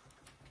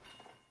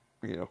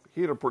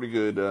he had a pretty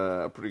good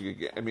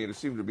game. I mean, it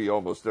seemed to be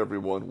almost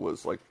everyone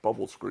was like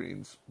bubble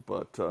screens,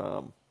 but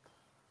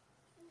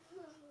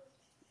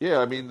yeah,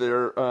 I mean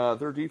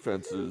their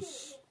defense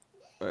is.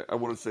 I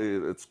wouldn't say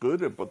it's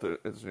good, but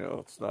it's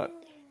not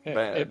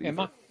bad.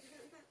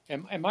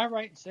 Am I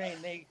right in saying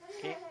they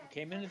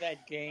came into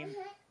that game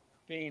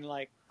being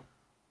like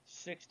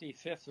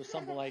 65th or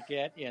something like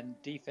that in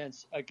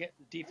defense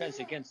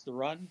against the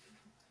run?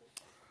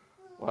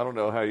 Well, I don't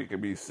know how you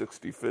can be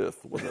 65th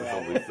when there's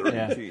only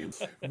 30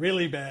 teams.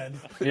 Really bad.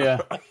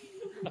 Yeah.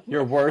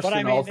 You're worse But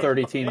than all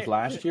 30 teams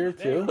last year,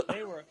 too?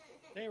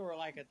 They were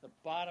like at the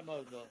bottom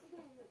of the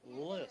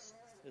list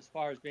as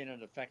far as being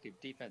an effective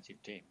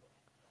defensive team.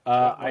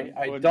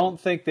 I don't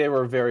think they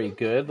were very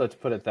good, let's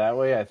put it that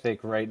way. I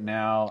think right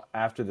now,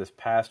 after this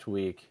past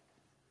week,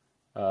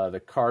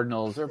 the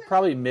Cardinals are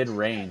probably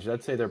mid-range.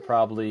 I'd say they're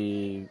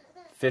probably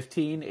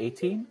 15,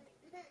 18.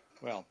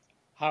 Well,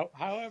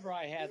 however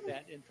I had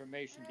that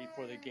information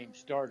before the game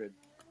started,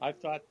 I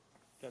thought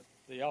that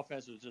the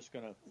offense was just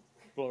going to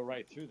blow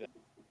right through them.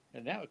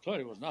 And that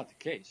clearly was not the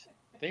case.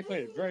 They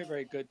played a very,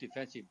 very good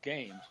defensive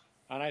game,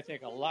 and I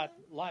think a lot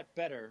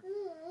better,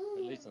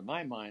 at least in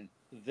my mind,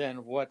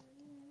 than what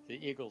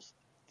the Eagles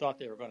thought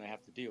they were going to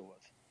have to deal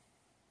with.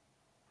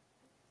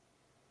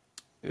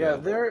 Yeah,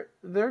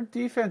 their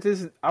defense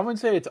isn't. I wouldn't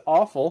say it's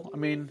awful. I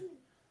mean,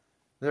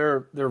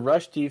 their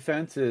rush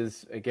defense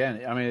is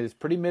it's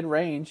pretty mid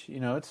range.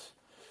 It's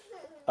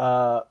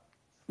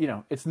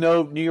it's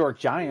no New York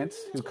Giants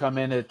who come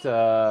in at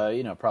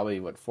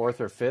probably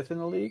fourth or fifth in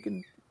the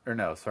league,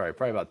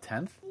 probably about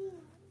 10th.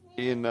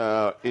 In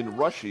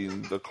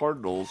rushing, the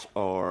Cardinals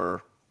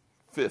are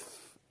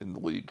 5th in the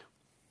league.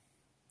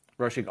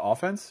 Rushing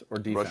offense or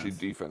defense? Rushing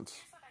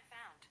defense.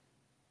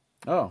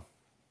 Oh.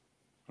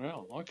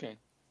 Well, okay.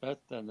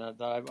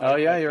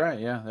 You're right.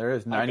 Yeah, there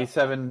is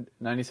 97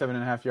 and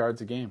a half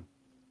yards a game.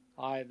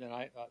 I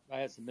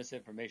had some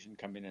misinformation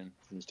coming in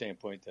from the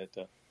standpoint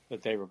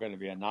that they were going to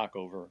be a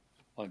knockover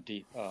on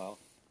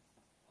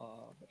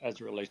as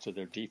it relates to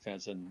their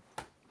defense, and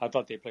I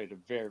thought they played a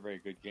very, very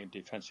good game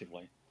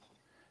defensively.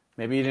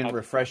 Maybe you didn't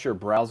refresh your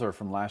browser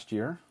from last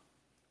year.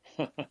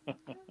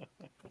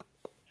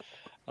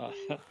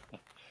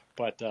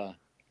 But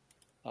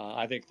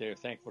I think they're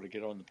thankful to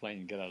get on the plane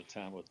and get out of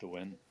town with the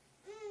win.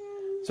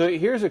 So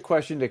here's a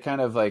question to kind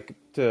of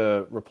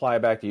to reply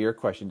back to your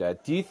question,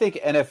 Dad. Do you think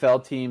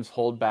NFL teams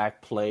hold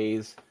back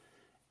plays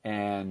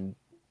and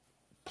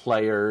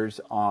players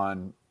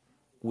on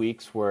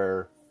weeks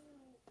where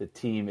the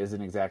team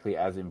isn't exactly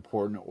as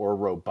important or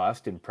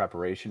robust in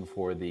preparation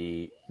for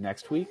the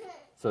next week?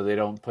 So they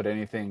don't put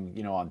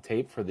anything, on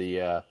tape for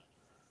the,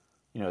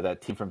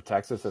 that team from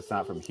Texas that's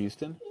not from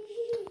Houston?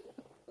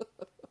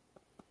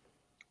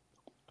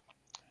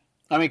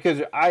 I mean,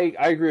 because I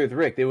agree with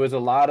Rick. There was a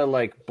lot of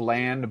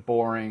bland,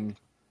 boring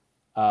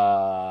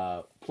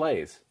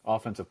plays,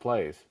 offensive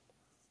plays.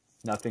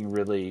 Nothing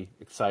really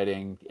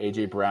exciting.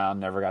 A.J. Brown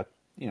never got,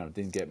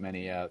 didn't get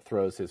many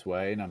throws his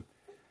way. And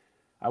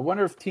I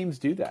wonder if teams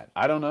do that.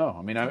 I don't know.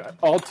 I mean,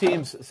 all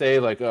teams say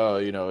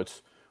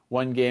it's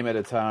one game at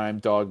a time,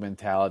 dog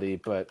mentality.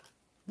 But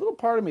a little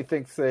part of me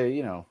thinks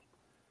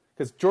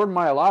because Jordan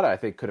Mailata, I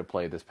think, could have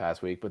played this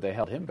past week, but they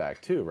held him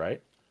back too, right?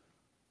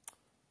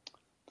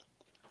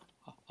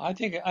 I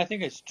think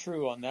it's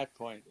true on that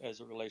point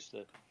as it relates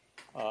to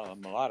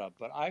Mailata,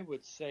 but I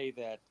would say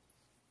that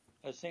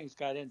as things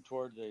got in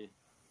toward the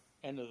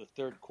end of the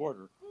third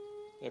quarter,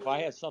 if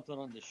I had something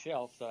on the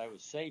shelf that I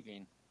was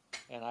saving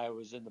and I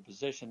was in the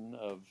position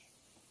of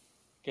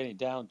getting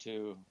down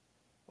to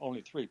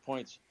only 3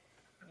 points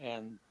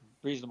and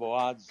reasonable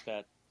odds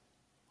that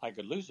I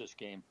could lose this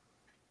game,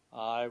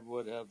 I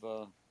would have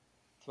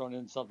thrown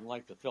in something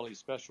like the Philly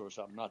special or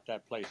something, not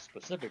that play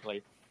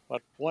specifically,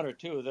 but one or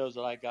two of those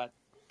that I got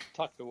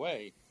tucked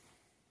away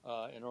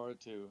in order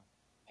to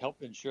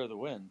help ensure the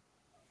win.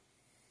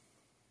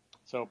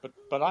 So, but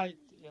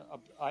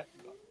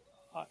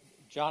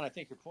John, I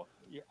think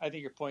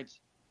your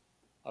point's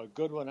a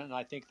good one, and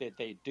I think that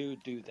they do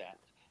that,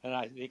 and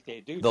I think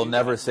they do. They'll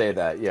never say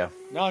that, yeah.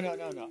 No. And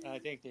I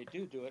think they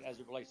do it as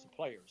it relates to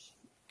players.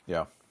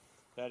 Yeah.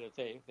 That if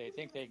they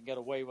think they can get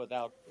away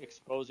without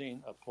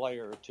exposing a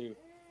player or two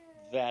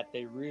that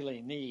they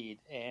really need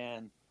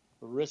and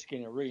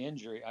risking a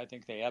re-injury, I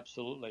think they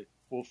absolutely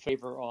will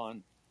favor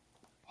on.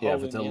 Yeah,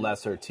 if it's a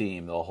lesser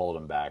team, they'll hold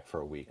them back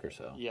for a week or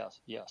so.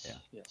 Yes.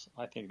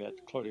 I think that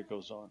clearly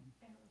goes on.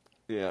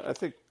 Yeah, I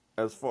think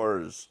as far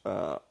as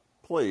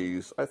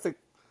plays, I think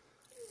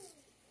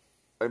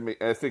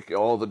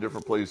all the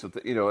different plays that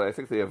I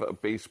think they have a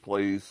base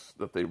plays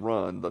that they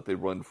run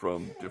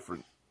from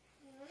different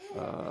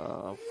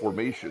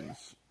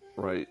formations,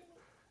 right?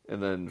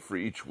 And then for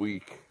each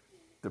week,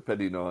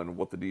 depending on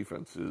what the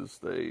defense is,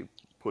 they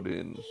put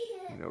in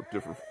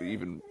different,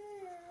 even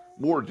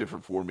more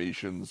different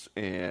formations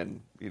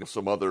and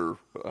some other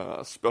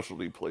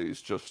specialty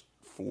plays just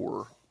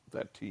for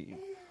that team.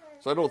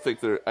 So I don't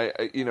think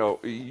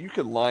you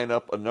can line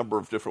up a number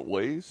of different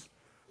ways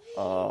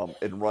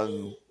and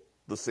run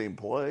the same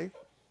play,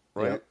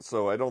 right? Yep.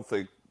 So I don't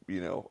think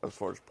as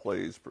far as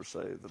plays per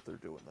se, that they're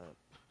doing that.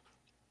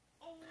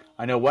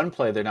 I know one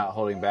play they're not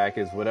holding back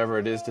is whatever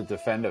it is to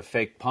defend a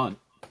fake punt.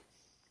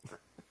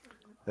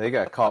 They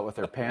got caught with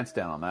their pants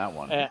down on that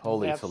one.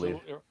 Holy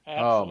Toledo!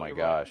 Oh my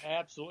gosh!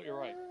 Absolutely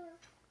right.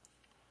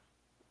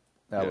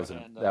 That was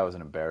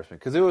an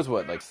embarrassment because it was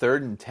what, like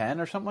 3rd and 10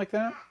 or something like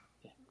that,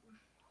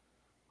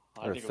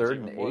 or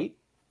 3rd and 8.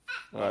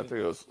 I think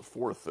it was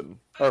 4th and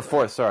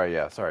 4th. Sorry,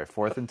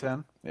 4th and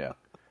 10. Yeah.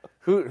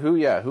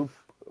 Who?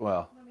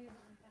 Well,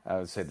 I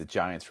would say the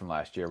Giants from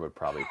last year would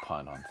probably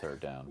punt on 3rd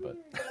down, but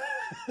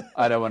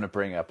I don't want to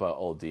bring up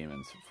old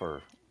demons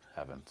for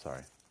heaven.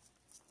 Sorry.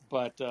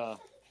 But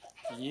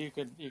you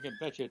can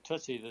bet you a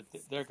Tootsie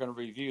that they're going to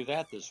review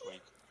that this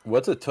week.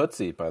 What's a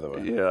Tootsie, by the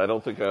way? Yeah, I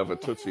don't think I have a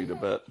Tootsie to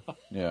bet.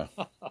 Yeah.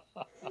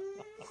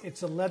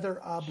 It's a leather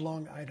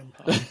oblong item.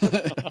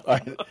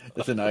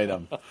 It's an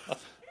item.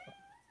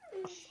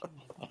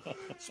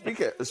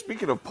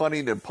 Speaking of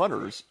punting and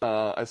punters,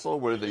 I saw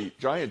where the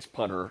Giants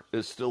punter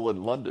is still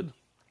in London.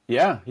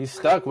 Yeah, he's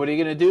stuck. What are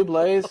you going to do,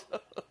 Blaze?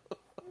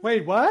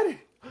 Wait, what?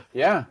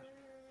 Yeah.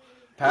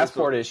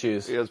 Passport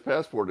issues. He has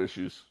passport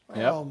issues.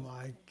 Yep. Oh,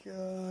 my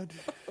God.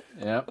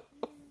 Yep.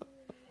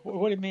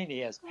 What do you mean he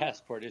has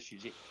passport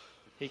issues?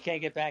 He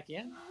can't get back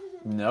in?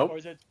 Nope.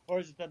 Or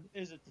is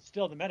it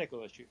still the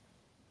medical issue?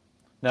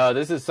 No,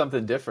 this is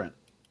something different.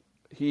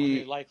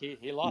 He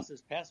lost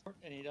his passport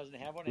and he doesn't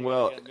have one.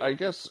 Well, I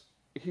guess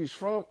he's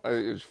from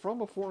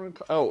a foreign.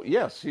 Oh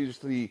yes, he's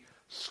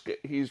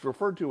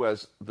referred to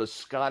as the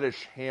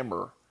Scottish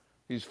Hammer.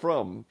 He's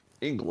from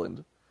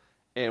England,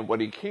 and when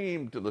he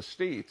came to the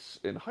States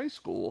in high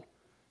school,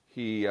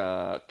 he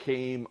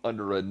came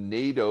under a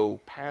NATO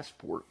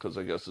passport because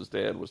I guess his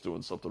dad was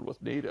doing something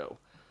with NATO.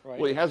 Right.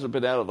 Well, he hasn't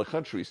been out of the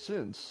country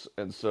since,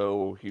 and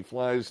so he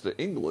flies to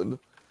England,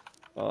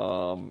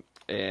 and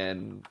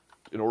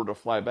in order to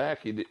fly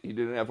back, he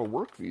didn't have a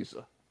work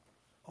visa.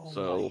 Oh,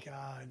 so my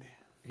God.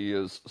 He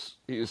is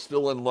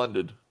still in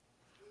London.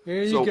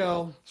 There you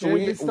go. So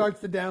it starts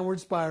the downward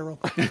spiral.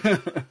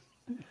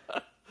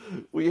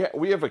 We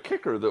have a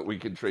kicker that we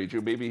can trade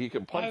you. Maybe he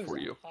can punt for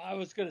you. I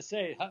was going to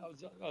say. I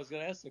was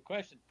going to ask the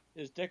question: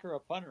 is Dicker a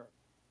punter?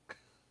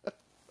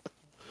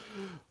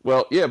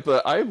 Well, yeah,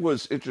 but I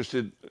was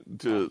interested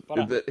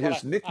that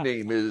his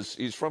nickname is.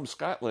 He's from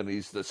Scotland.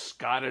 He's the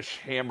Scottish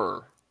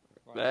Hammer.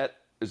 Right. That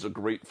is a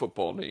great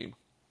football name.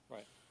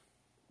 Right.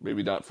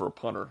 Maybe not for a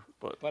punter,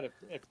 but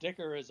if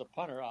Dicker is a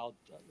punter, I'll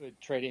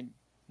trade him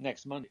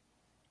next Monday.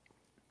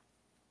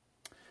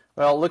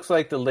 Well, it looks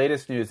like the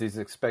latest news, he's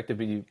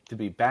expected to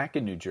be back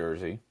in New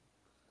Jersey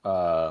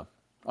on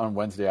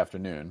Wednesday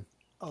afternoon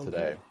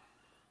today.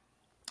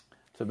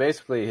 So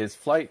basically, his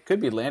flight could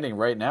be landing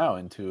right now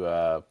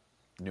into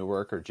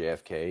Newark or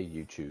JFK,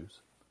 you choose.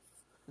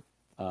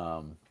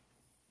 So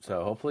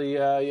hopefully you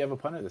have a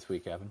punter this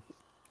week, Evan.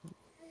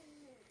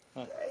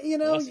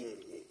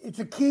 It's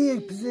a key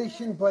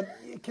position, but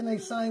can they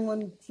sign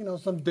one?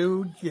 Some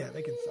dude? Yeah,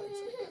 they can sign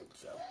some dude.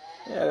 So.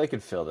 Yeah, they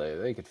could fill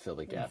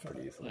the gap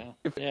pretty easily.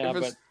 Yeah,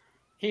 but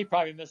he'd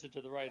probably miss it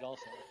to the right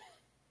also.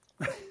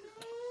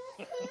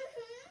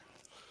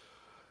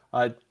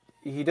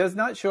 He does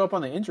not show up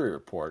on the injury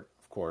report,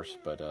 of course,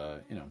 but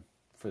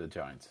for the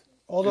Giants.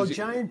 Although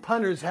Giant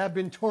punters have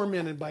been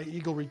tormented by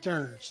Eagle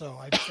returners, so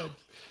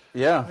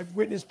I've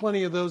witnessed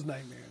plenty of those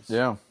nightmares.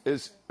 Yeah.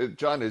 Is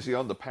he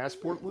on the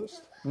passport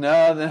list?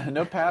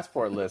 No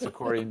passport list,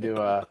 according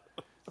to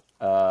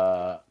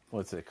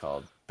what's it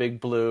called? Big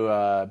Blue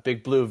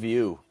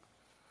View.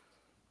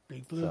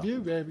 Big Blue View,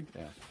 baby.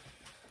 Yeah.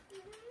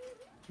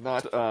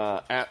 Not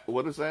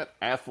what is that?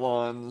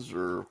 Athlons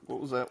or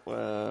what was that?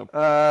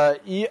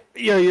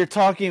 You're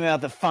talking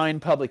about the fine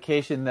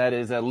publication that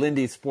is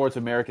Lindy Sports,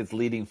 America's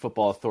leading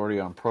football authority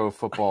on Pro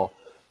Football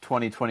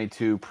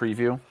 2022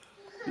 preview.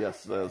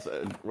 Yes, that's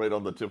right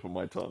on the tip of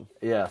my tongue.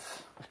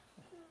 Yes.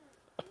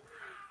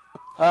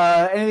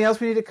 Anything else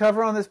we need to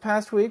cover on this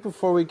past week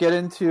before we get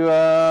into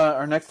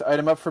our next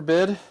item up for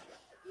bid?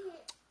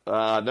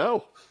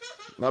 No,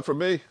 not for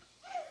me.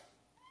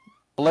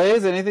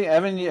 Blaze, anything?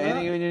 Evan,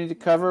 anything you need to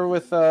cover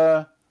with?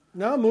 No,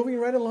 moving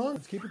right along.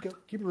 Let's keep it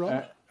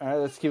rolling. All right,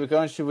 let's keep it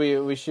going.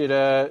 We should.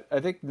 I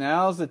think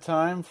now's the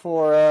time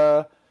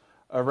for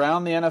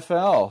Around the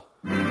NFL.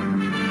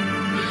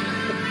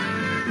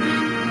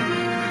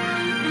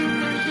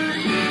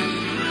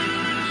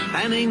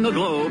 Spanning the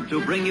globe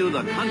to bring you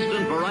the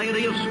constant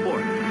variety of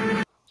sport.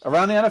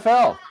 Around the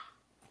NFL.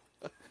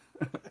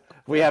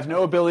 We have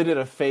no ability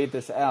to fade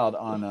this out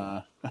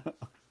on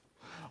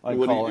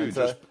What call do you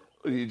do?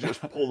 You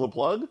just pull the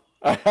plug?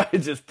 I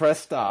just press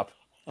stop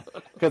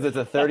because it's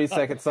a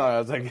 30-second song. I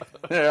was like,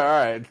 yeah, all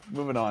right,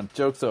 moving on.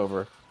 Joke's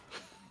over.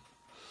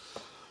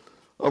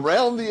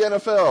 Around the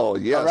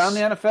NFL, yes. Around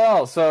the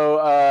NFL. So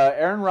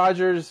Aaron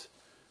Rodgers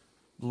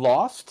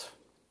lost.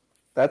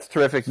 That's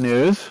terrific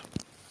news.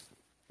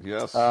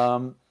 Yes.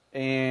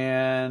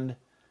 And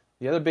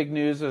the other big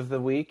news of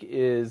the week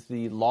is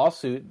the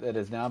lawsuit that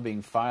is now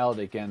being filed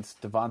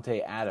against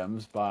Davante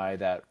Adams by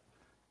that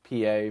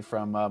PA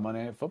from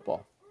Monday Night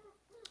Football.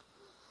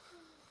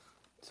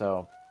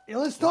 So Yeah,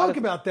 let's talk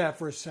about that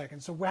for a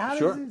second. So how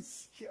Sure. does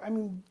this? I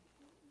mean,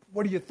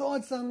 what are your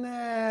thoughts on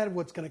that?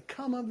 What's going to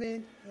come of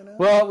it? You know?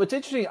 Well, what's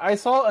interesting, I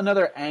saw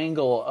another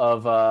angle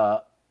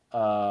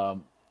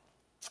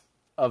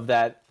of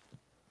that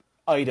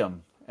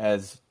item,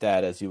 as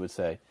you would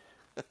say,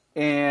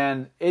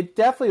 and it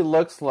definitely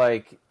looks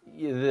like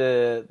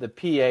the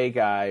PA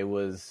guy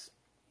was,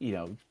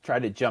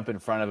 tried to jump in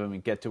front of him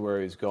and get to where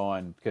he was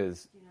going,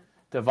 because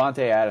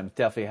Davante Adams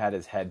definitely had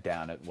his head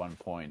down at one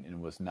point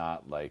and was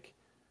not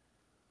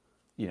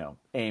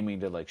aiming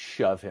to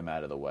shove him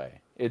out of the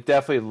way. It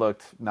definitely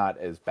looked not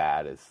as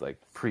bad as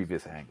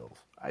previous angles,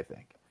 I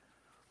think.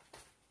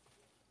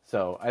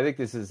 So I think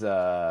this is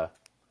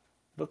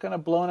look kind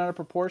of blown out of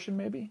proportion,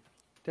 maybe,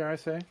 dare I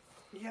say?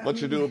 Yeah,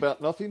 What you do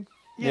about nothing?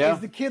 Yeah, is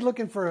the kid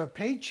looking for a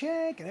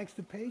paycheck, an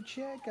extra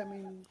paycheck? I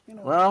mean,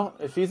 Well,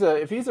 if he's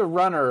a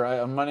runner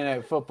on Monday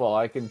Night Football,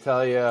 I can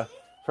tell you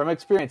from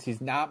experience, he's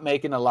not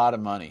making a lot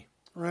of money.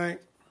 Right.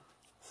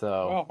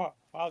 So. Well,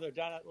 while they're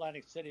down at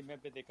Atlantic City,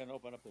 maybe they can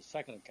open up a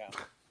second account.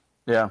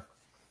 Yeah.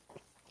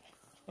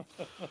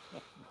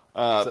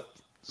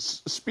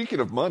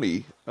 Speaking of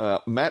money,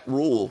 Matt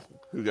Rule,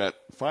 who got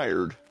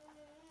fired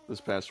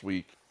this past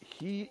week,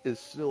 he is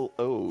still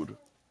owed,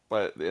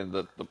 and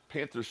the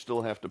Panthers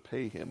still have to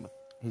pay him.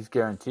 He's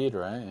guaranteed,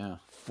 right? Yeah.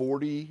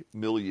 $40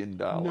 million.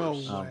 No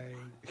way.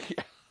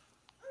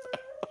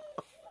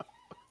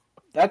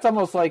 That's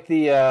almost like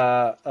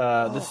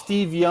the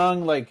Steve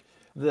Young,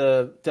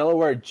 the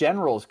Delaware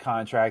Generals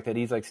contract that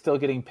he's still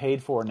getting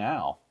paid for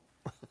now.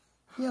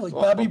 Yeah, like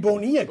Bobby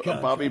Bonilla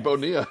contract. Bobby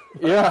Bonilla.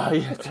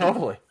 Yeah,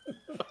 totally.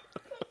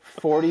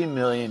 $40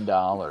 million.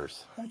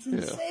 That's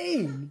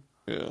insane.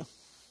 Yeah.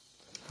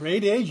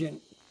 Great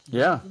agent.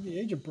 Yeah. The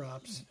agent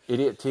props.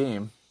 Idiot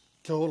team.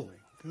 Totally.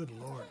 Good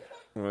Lord.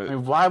 Right. I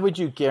mean, why would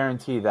you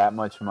guarantee that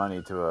much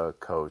money to a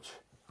coach?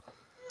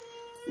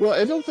 Well,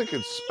 I don't think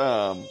it's.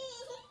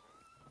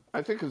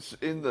 I think it's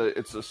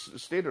a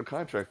standard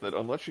contract that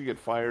unless you get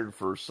fired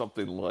for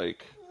something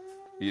like,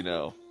 you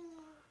get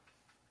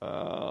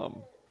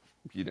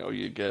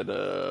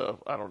a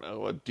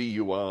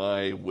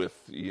DUI with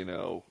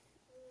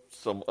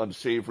some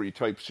unsavory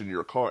types in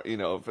your car.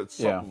 If it's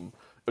something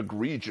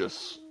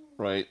egregious,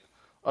 right?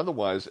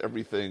 Otherwise,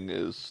 everything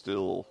is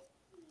still.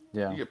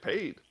 Yeah. You get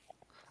paid.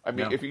 I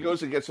mean, if he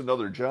goes and gets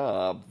another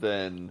job,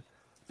 then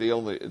they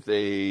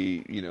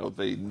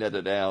net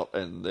it out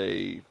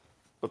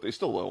but they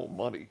still owe him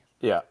money.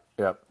 Yeah.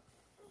 Yep.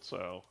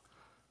 So,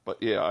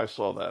 but yeah, I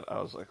saw that.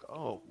 I was like,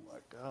 oh my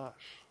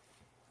gosh.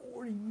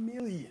 40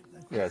 million.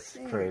 That's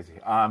crazy.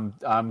 I'm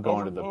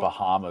going to the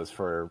Bahamas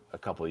for a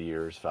couple of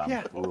years if I'm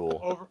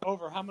Rule.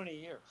 Over how many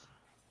years?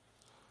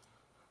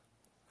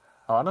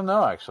 Oh, I don't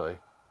know, actually.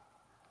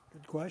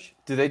 Good question.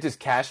 Do they just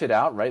cash it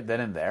out right then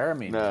and there? I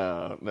mean,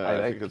 No,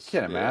 I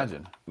can't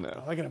imagine.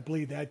 No. I'm going to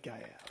bleed that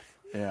guy out.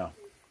 Yeah.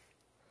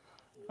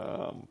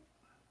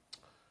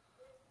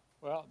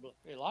 Well,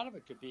 a lot of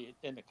it could be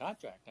in the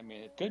contract. I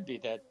mean, it could be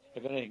that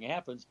if anything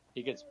happens,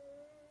 he gets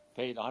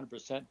paid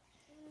 100%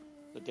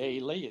 the day he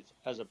leaves,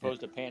 as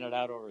opposed to paying it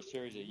out over a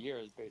series of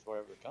years based on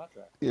whatever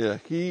contract. Yeah,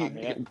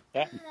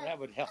 that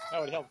would help.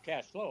 That would help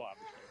cash flow,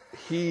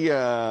 obviously. He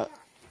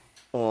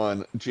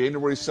on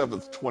January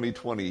 7th,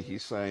 2020, he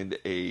signed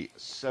a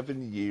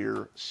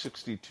 7-year,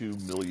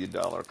 $62 million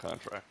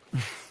contract.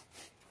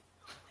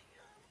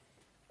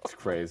 It's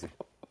crazy.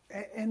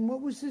 And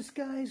what was this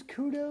guy's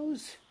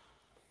kudos?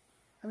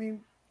 I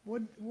mean,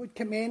 what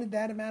commanded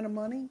that amount of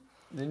money?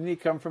 Didn't he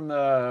come from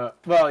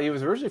he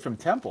was originally from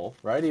Temple,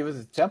 right? He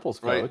was Temple's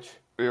coach.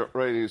 Right. Yeah,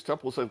 right. He was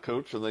Temple's head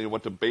coach, and then he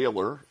went to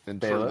Baylor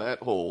and turned that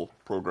whole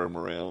program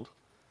around.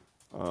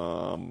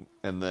 And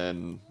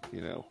then,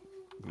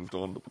 moved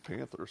on to the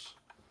Panthers.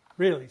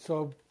 Really?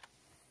 So,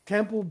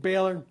 Temple,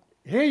 Baylor,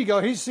 here you go.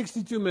 Here's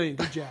 $62 million.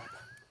 Good job.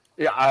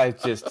 Yeah,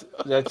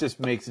 that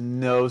just makes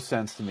no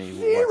sense to me.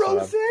 Zero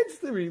sense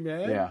to me,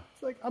 man. Yeah.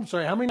 It's like, I'm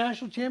sorry, how many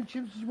national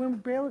championships did you win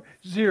with Baylor?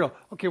 0.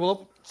 Okay,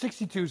 well,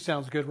 62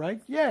 sounds good,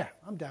 right? Yeah,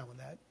 I'm down with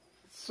that.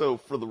 So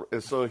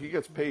he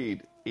gets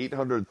paid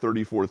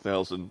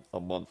 $834,000 a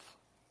month.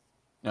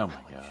 Oh my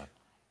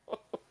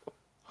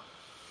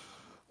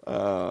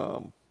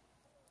God.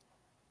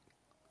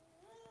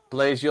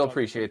 Blaze, you'll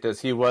appreciate this.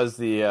 He was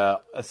the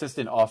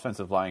assistant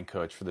offensive line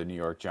coach for the New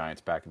York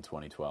Giants back in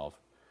 2012.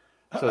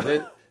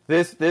 So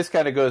this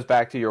kind of goes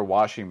back to your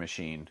washing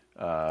machine.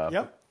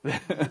 Yep.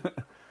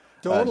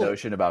 Totally.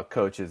 Notion about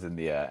coaches in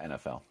the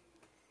NFL.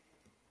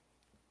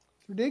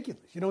 It's ridiculous.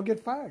 You don't get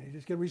fired. You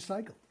just get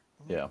recycled.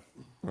 Yeah.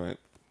 Right.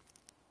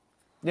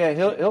 Yeah,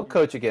 he'll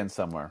coach again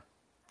somewhere.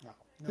 No.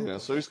 Yeah,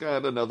 so he's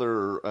got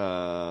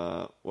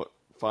another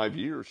 5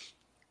 years.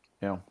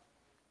 Yeah.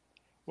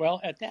 Well,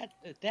 at that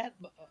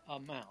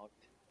amount,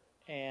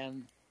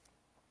 and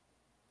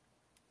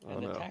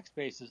the tax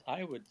basis,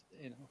 I would,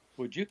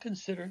 would you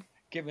consider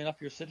giving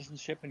up your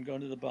citizenship and going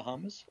to the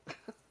Bahamas?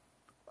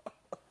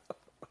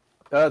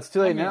 It's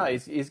too late now.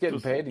 He's getting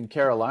paid in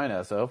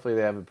Carolina, so hopefully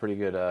they have a pretty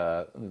good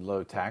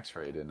low tax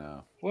rate.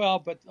 Well,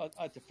 but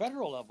at the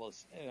federal level,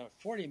 it's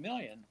 $40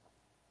 million.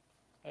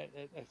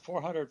 at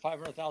 400,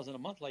 500,000 a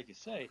month, like you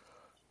say,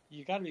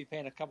 you got to be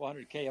paying a couple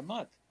 $100K a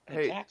month in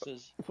Hey,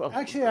 taxes. well,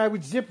 Actually, I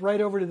would zip right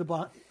over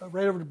to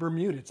right over to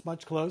Bermuda. It's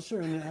much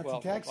closer, and that's a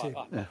tax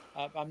haven.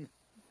 I'm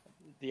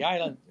the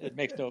island. It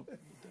makes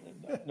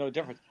no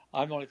difference.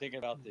 I'm only thinking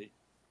about the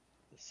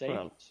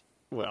savings.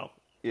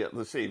 yeah,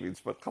 the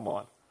savings, but come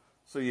on.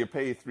 So you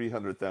pay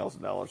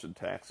 $300,000 in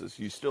taxes.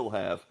 You still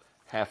have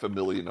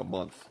 $500,000 a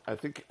month. I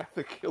think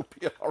he'll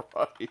be all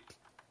right.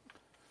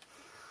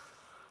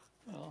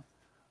 Well,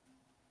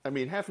 I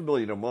mean,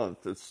 $500,000 a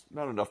month. It's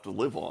not enough to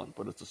live on,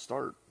 but it's a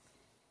start.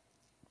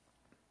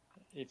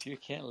 if you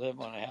can't live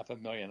on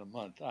 $500,000 a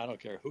month, I don't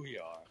care who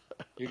you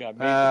are. You got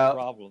major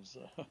problems.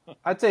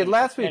 I'd say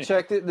last we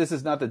checked it, this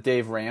is not the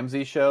Dave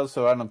Ramsey show,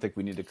 so I don't think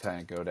we need to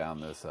kind of go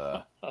down this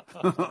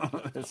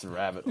this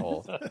rabbit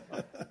hole.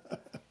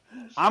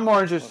 I'm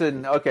more interested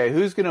in, okay,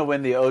 who's going to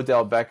win the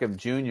Odell Beckham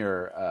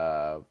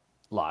Jr.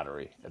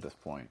 Lottery at this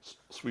point?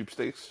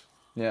 Sweepstakes?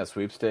 Yeah,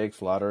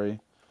 sweepstakes, lottery.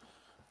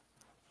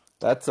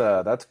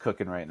 That's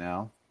cooking right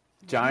now.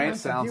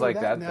 Giants sounds like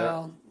that.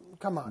 Now,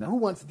 come on, who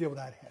wants to deal with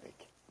that headache?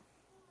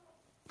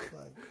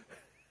 Like,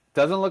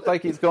 Doesn't look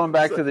like he's going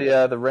back to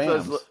the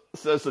Rams.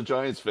 Says the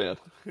Giants fan.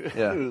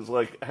 Yeah. Who's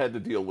like had to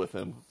deal with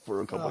him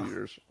for a couple of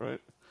years, right?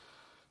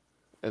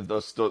 And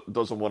thus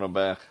doesn't want him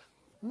back.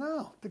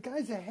 no, the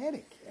guy's a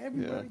headache.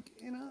 Everybody,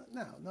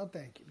 no,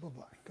 thank you.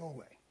 Bye-bye. Go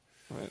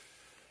away.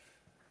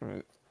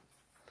 Right.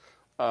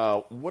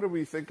 What do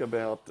we think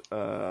about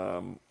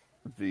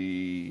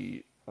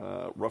the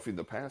roughing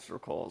the passer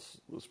calls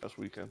this past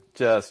weekend?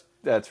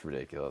 That's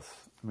ridiculous.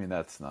 I mean,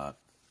 that's not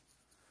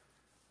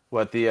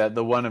what the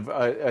one of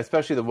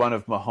especially the one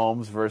of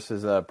Mahomes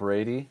versus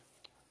Brady.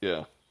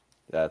 Yeah.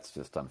 That's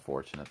just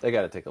unfortunate. They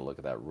got to take a look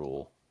at that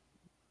rule.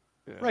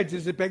 Yeah. Right.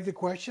 Does it beg the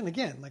question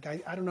again? Like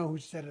I don't know who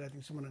said it. I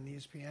think someone on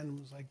ESPN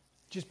was like,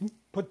 just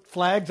put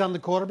flags on the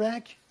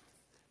quarterback.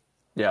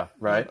 Yeah,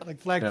 right. Like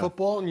flag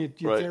football, and you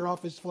Right. tear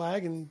off his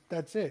flag, and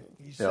that's it.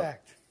 He's Yep.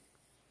 sacked.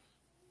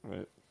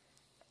 Right.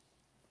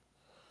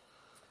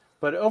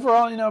 But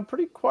overall,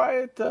 pretty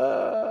quiet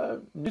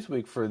news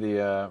week for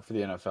the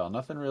NFL.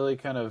 Nothing really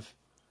kind of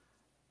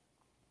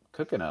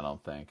cooking, I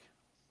don't think.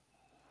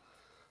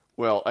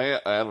 Well, I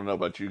don't know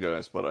about you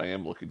guys, but I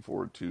am looking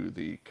forward to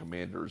the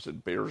Commanders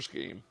and Bears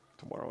game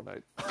tomorrow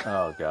night.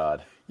 Oh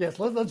God. Yes,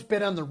 let's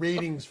bet on the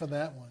ratings for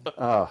that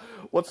one.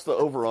 What's the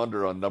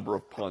over/under on number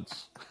of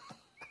punts?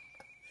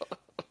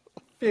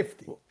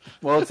 50.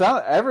 Well, it's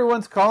not.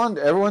 Everyone's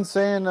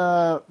saying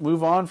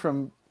move on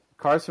from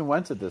Carson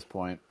Wentz at this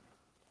point.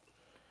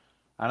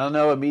 I don't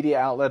know a media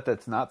outlet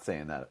that's not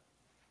saying that.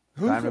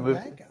 Who's Time the to move.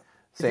 backup?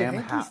 Sam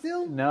Is it Hankey Howell.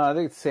 still? No, I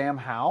think it's Sam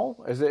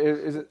Howell. Is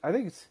it? I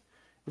think it's.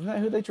 Isn't that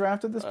who they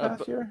drafted this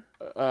past year?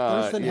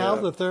 Thurston yeah.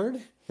 Howell the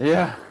third?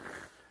 Yeah.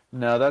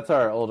 No, that's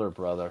our older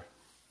brother.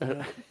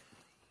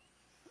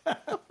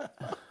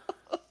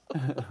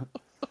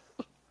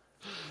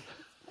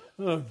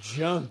 Oh,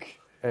 junk.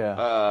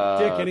 Yeah.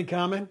 Dick, any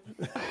comment?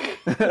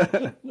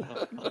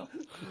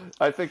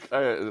 I think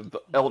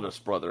the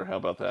eldest brother. How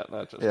about that?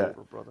 Not just Yeah.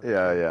 older brother.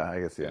 Yeah. I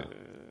guess yeah.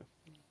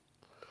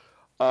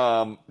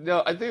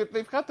 No, I think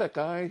they've got that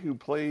guy who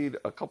played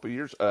a couple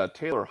years,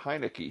 Taylor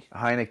Heineke.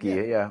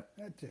 Heineke. Yeah.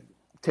 That's it.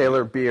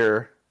 Taylor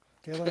Beer.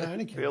 Taylor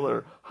Heineken.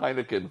 Taylor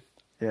Heineken.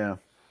 Yeah.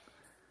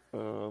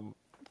 But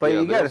yeah,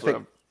 you they got to also think.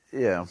 have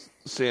Yeah.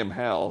 Sam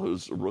Howell,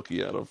 who's a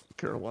rookie out of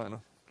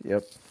Carolina.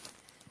 Yep.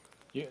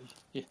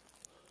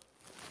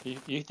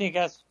 You think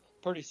that's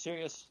pretty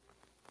serious?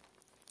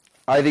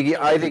 I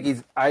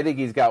think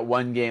he's got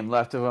one game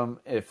left of him.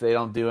 If they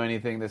don't do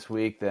anything this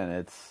week,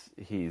 then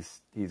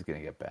he's going to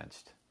get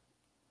benched.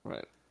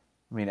 Right.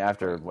 I mean,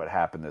 after what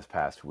happened this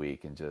past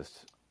week, and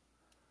just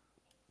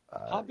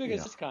How big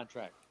is his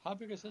contract? I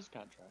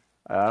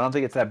don't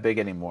think it's that big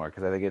anymore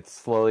because I think it's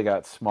slowly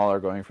got smaller,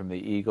 going from the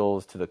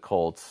Eagles to the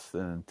Colts,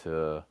 then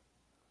to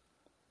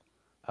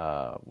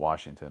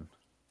Washington.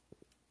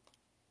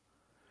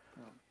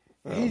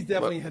 He's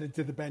definitely headed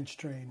to the bench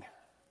train.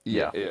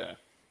 Yeah.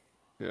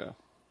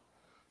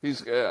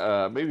 He's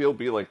maybe he'll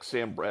be like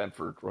Sam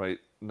Bradford, right?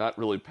 Not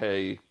really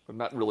play, but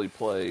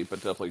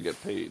definitely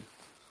get paid.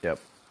 Yep.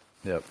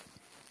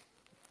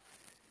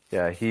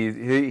 Yeah,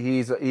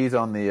 he's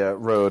on the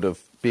road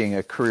of being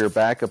a career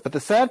backup. But the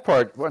sad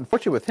part,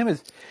 unfortunately, with him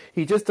is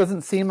he just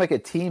doesn't seem like a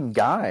team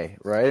guy,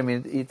 right? I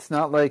mean, it's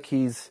not like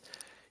he's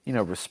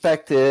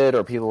respected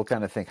or people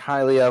kind of think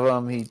highly of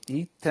him.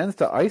 He tends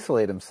to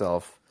isolate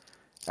himself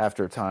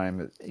after a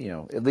time.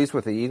 At least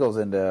with the Eagles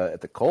and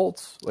at the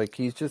Colts, like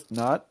he's just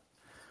not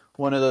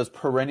one of those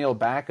perennial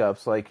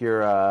backups like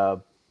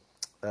your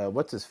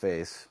what's his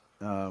face.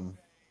 Who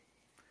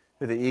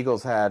the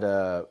Eagles had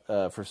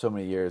for so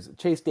many years,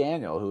 Chase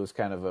Daniel, who was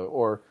kind of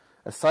or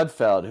a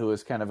Sudfeld, who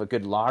was kind of a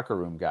good locker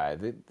room guy.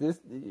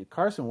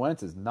 Carson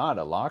Wentz is not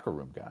a locker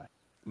room guy.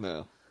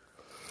 No.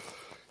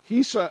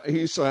 He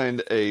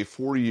signed a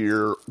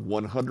 4-year,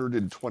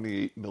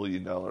 $128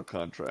 million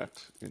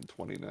contract in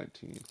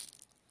 2019.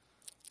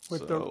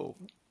 With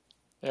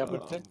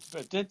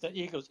but didn't the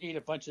Eagles eat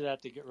a bunch of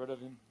that to get rid of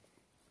him?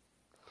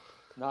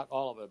 not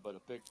all of it, but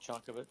a big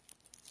chunk of it.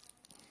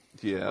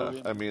 Yeah,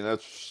 I mean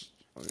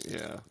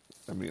yeah.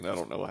 I mean, I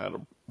don't know how to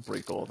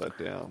break all that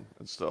down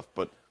and stuff,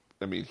 but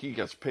I mean, he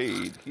gets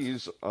paid.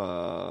 He's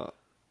a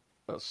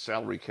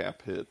salary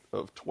cap hit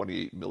of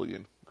 28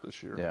 million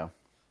this year. Yeah.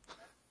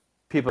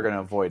 People are going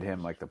to avoid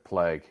him like the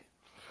plague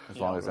as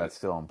long as right. that's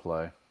still in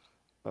play.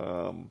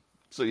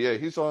 So yeah,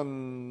 he's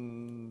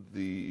on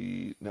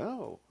the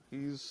no,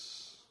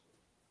 he's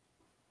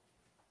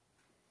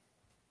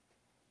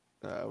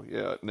oh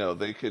yeah, no,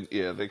 they could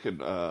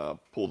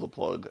pull the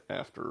plug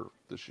after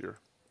this year.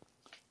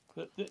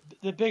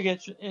 The big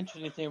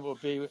interesting thing will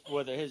be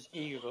whether his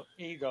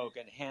ego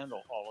can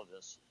handle all of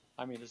this.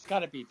 I mean, it's got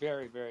to be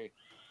very, very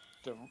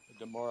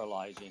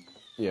demoralizing.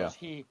 Yeah.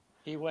 Because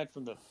he went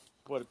from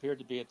what appeared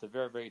to be at the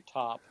very, very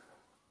top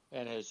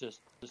and has just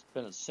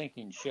been a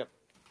sinking ship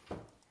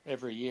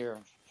every year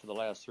for the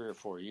last 3 or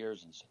 4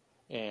 years.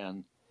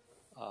 And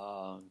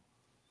how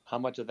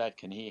much of that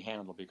can he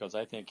handle? Because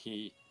I think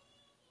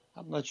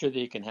I'm not sure that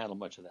he can handle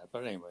much of that.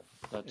 But anyway,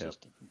 that's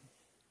just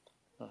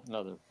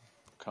another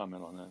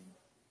comment on that.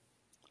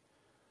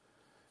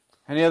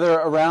 Any other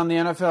around the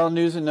NFL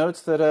news and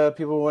notes that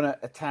people want to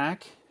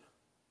attack?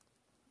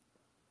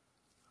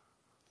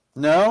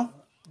 No?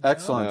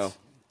 Excellent. No.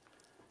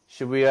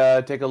 Should we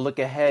take a look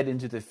ahead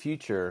into the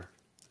future?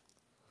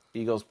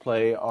 Eagles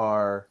play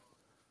our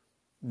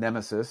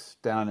nemesis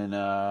down in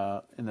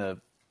the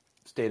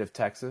state of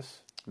Texas,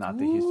 not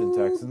the Houston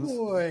Texans.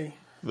 Boy.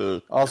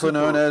 Also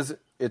known as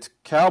it's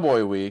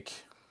Cowboy Week.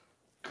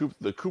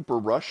 The Cooper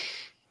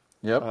Rush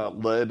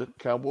led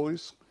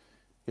Cowboys.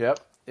 Yep.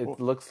 It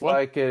looks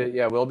like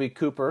it will be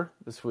Cooper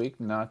this week,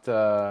 not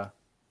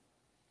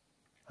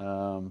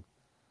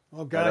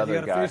Oh, God, you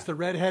got to face the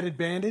red-headed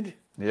bandit?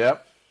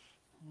 Yep.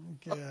 Oh,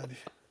 God.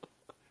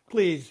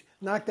 Please,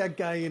 knock that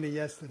guy into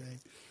yesterday.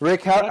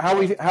 Rick, how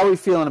we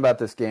feeling about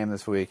this game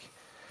this week?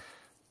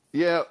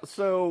 Yeah,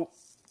 so,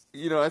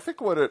 I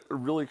think what it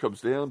really comes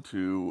down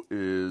to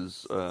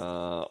is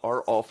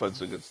our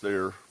offense against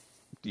their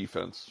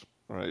defense,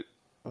 right?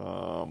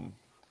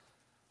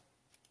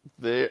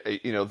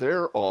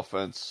 Their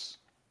offense,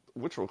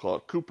 which we'll call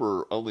it,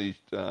 Cooper only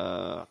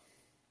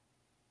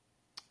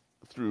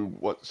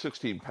threw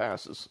 16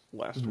 passes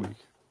last week,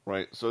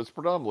 right? So it's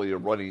predominantly a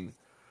running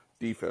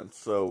defense.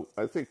 So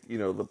I think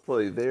the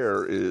play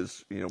there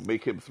is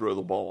make him throw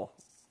the ball,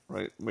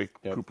 right? Make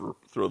Cooper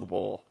throw the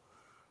ball.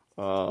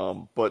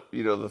 But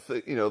the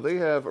thing, they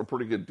have a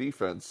pretty good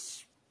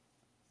defense,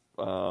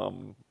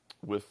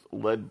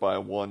 led by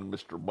one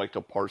Mr.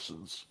 Micah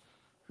Parsons,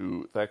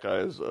 who that guy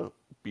is a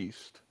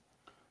beast.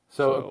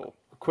 So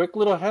a quick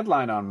little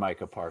headline on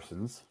Micah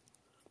Parsons.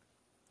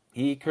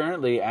 He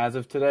currently, as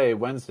of today,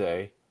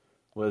 Wednesday,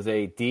 was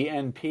a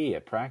DNP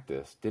at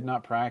practice. Did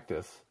not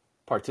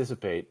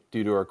participate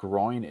due to a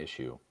groin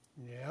issue.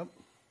 Yep.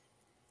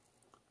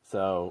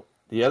 So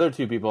the other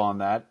two people on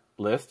that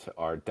list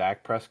are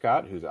Dak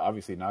Prescott, who's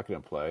obviously not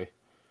going to play,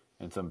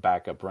 and some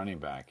backup running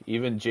back.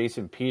 Even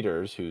Jason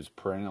Peters, who's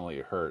perennially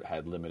hurt,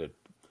 had limited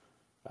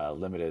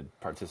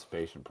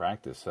participation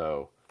practice.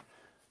 So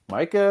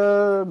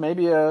Micah,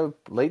 maybe a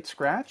late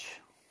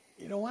scratch?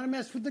 You don't want to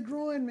mess with the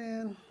groin,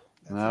 man.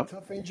 That's a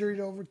tough injury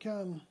to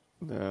overcome.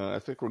 I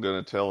think we're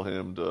going to tell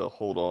him to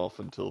hold off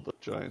until the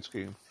Giants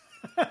game.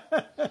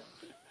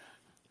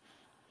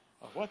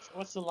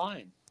 What's the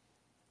line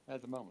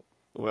at the moment?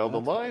 Well,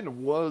 the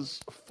line was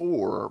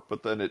 4,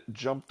 but then it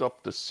jumped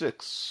up to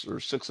 6 or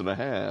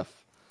 6.5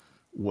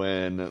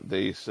 when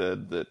they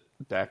said that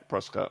Dak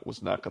Prescott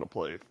was not going to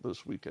play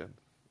this weekend.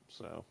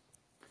 So,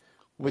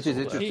 which is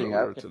interesting.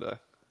 Today.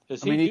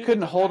 He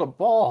couldn't hold a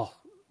ball.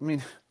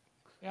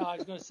 Yeah, I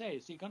was going to say,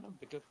 is he going to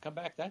come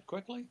back that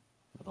quickly?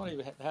 I thought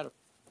he had a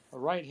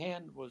right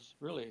hand was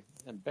really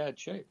in bad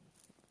shape.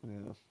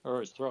 Yeah.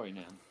 Or his throwing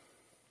hand.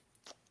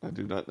 I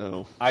do not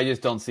know. I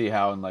just don't see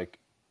how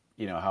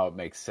how it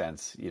makes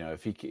sense.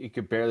 If he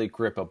could barely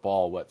grip a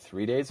ball,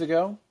 3 days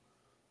ago,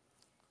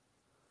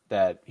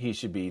 that he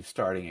should be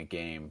starting a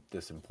game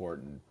this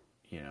important,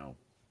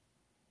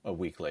 a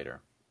week later.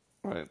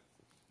 Right.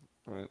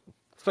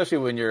 Especially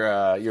when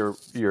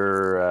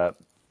your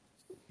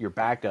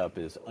backup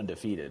is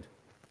undefeated.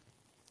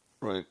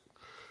 Right.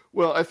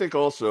 Well, I think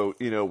also,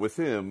 with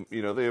him,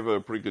 they have a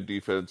pretty good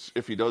defense.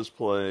 If he does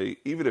play,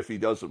 even if he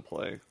doesn't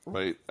play,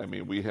 right? I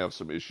mean, we have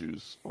some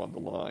issues on the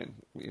line.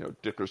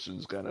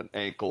 Dickerson's got an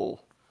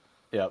ankle.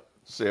 Yep.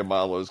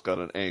 Samala's got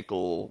an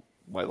ankle.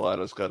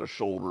 Mailata's got a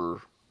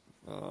shoulder.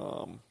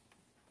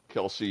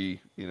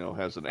 Kelsey,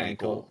 has an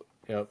ankle.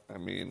 Yep. I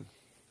mean,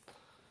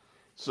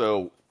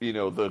 so,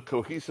 the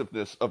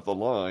cohesiveness of the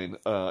line,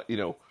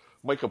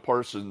 Micah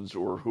Parsons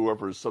or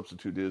whoever his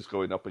substitute is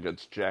going up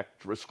against Jack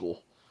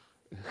Driscoll.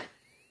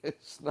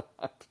 It's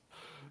not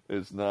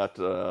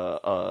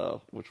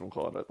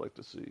whatchamacallit I'd like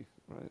to see,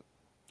 right?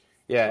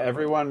 Yeah,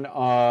 everyone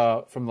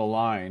from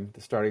the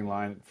starting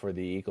line for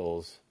the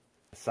Eagles,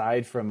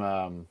 aside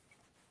from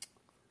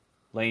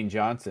Lane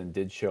Johnson,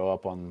 did show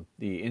up on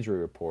the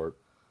injury report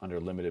under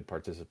limited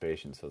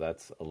participation, so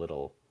that's a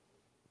little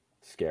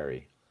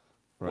scary.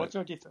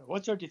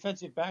 What's our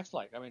defensive backs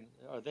like? I mean,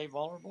 are they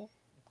vulnerable?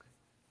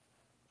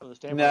 From the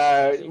standpoint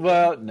No, of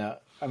well, no.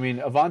 I mean,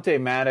 Avonte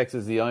Maddox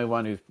is the only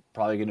one who's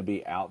probably going to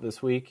be out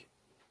this week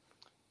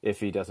if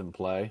he doesn't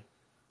play.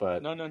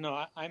 But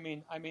no. I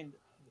mean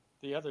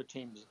the other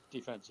team's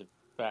defensive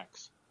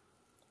backs.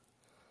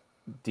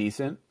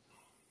 decent.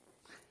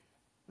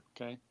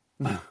 Okay.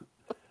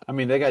 I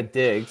mean, they got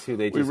Diggs, who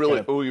they just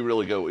We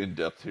really go in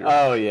depth here.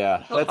 Oh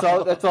yeah,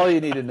 that's all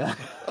you need to know.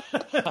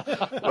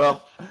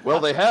 well,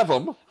 they have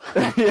them.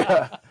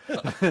 Yeah,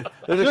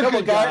 there's a couple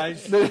good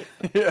guys.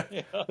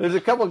 There's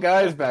a couple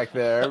guys back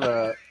there,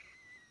 but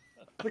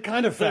They're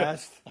kind of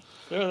fast.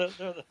 They're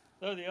the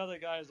other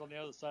guys on the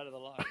other side of the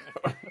line.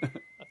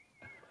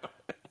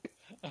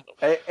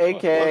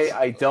 AK,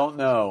 I don't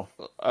know.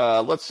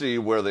 Let's see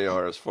where they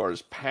are as far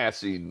as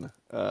passing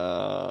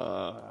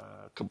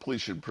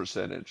completion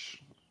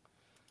percentage.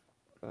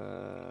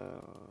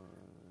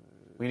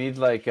 We need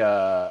like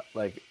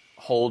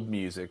hold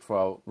music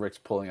while Rick's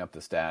pulling up the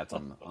stats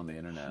on the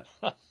internet.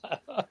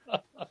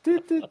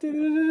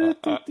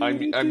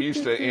 I'm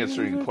used to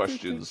answering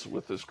questions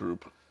with this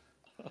group.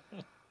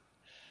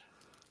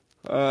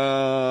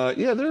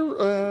 Yeah,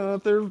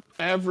 they're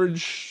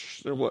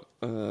average. They're what?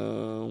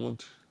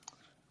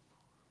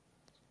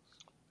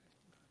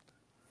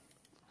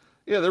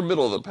 Yeah, they're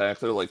middle of the pack.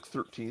 They're like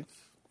 13th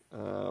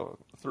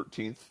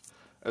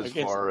as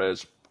far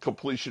as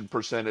completion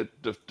percentage,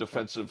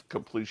 defensive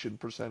completion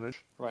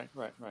percentage. Right.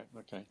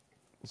 Okay.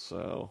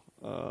 So,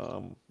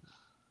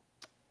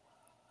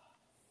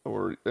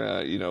 or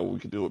we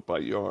could do it by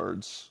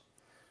yards.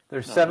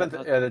 They're seventh.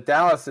 The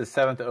Dallas is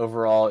seventh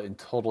overall in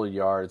total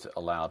yards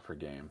allowed per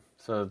game.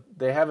 So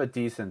they have a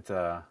decent,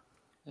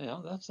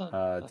 That's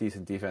not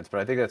decent defense.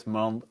 But I think that's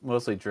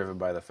mostly driven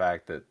by the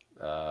fact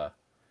that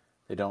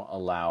they don't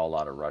allow a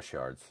lot of rush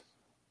yards.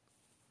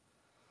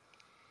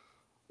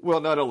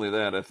 Well, not only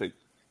that, I think,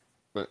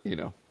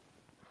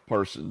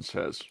 Parsons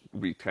has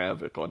wreaked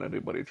havoc on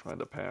anybody trying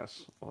to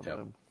pass on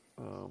them.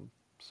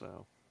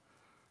 So,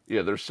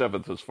 yeah, they're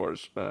seventh as far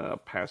as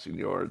passing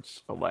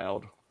yards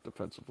allowed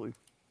defensively.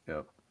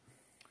 Yep.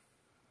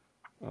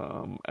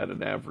 At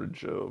an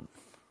average of,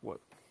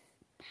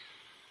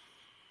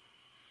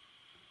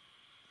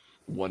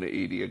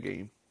 180 a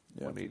game.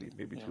 Yep. 180,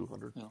 maybe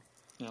 200.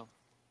 Yeah.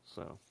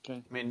 So,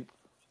 Okay. I mean,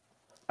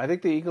 I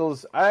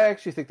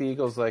actually think the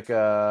Eagles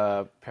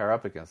pair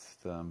up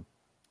against them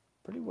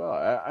pretty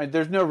well.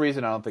 There's no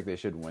reason I don't think they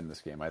should win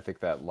this game. I think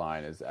that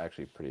line is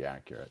actually pretty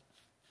accurate.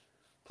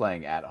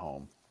 Playing at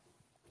home.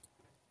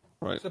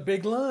 right. It's a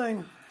big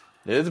line.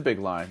 It is a big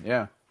line,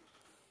 yeah.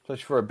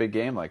 Especially for a big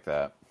game like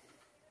that.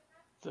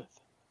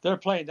 They're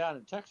playing down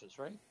in Texas,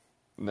 right?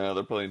 No,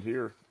 they're playing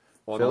here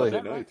on Philly.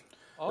 Monday night.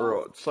 Oh.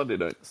 Or Sunday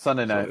night.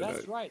 Sunday night.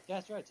 That's right.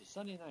 It's a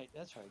Sunday night.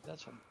 That's right.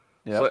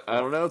 Yep. So, I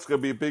don't know. It's going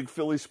to be a big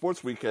Philly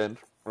sports weekend,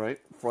 right?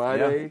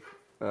 Friday,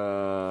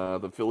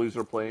 the Phillies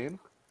are playing.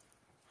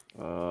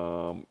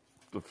 The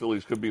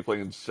Phillies could be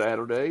playing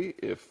Saturday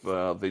if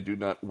they do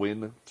not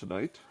win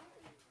tonight.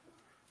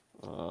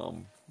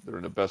 They're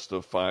in a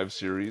best-of-5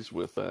 series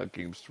with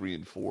games 3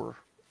 and 4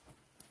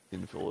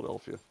 in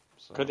Philadelphia.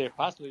 So. Could they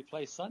possibly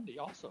play Sunday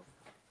also?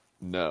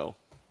 No.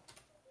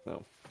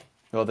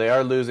 Well, they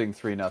are losing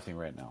 3-0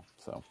 right now,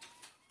 so.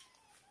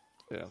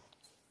 Yeah.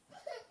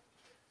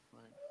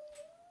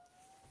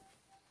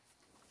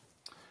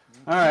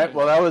 All right.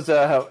 Well, that was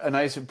a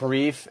nice,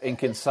 brief, and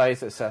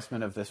concise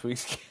assessment of this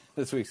week's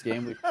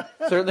game. We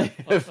certainly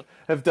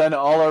have done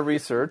all our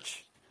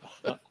research.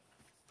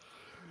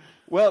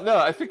 Well, no,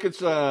 I think it's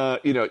the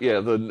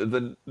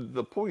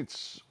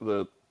points,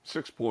 the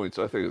 6 points.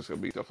 I think it's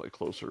going to be definitely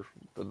closer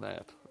than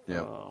that.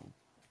 Yeah.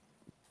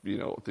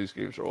 These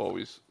games are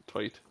always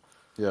tight.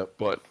 Yep.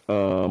 But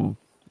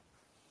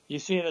You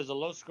see it as a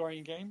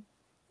low-scoring game?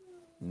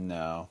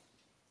 No.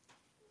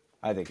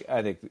 I think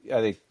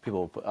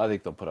they'll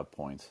put up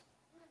points.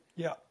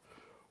 Yeah.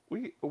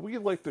 we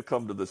like to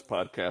come to this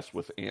podcast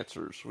with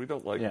answers. We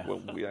don't like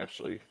when we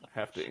actually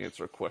have to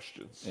answer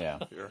questions. Yeah.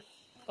 Here.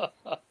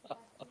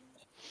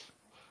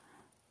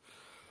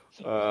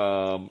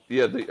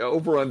 The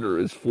over/under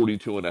is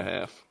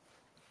 42.5.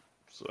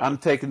 So. I'm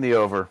taking the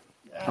over.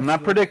 Absolutely. I'm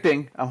not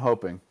predicting. I'm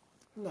hoping.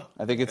 No.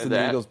 I think it's in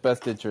the Eagles'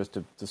 best interest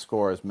to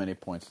score as many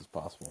points as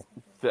possible.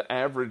 The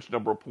average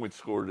number of points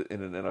scored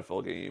in an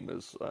NFL game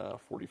is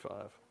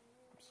 45.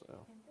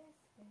 So.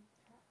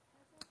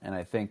 And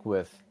I think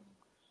I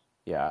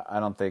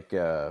don't think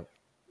if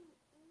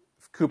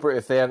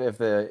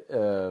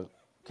the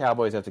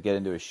Cowboys have to get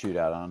into a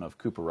shootout, I don't know if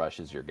Cooper Rush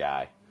is your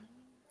guy.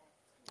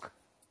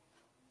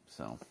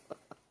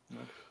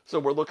 So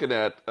we're looking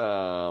at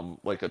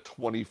like a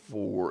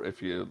 24.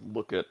 If you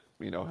look at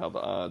how the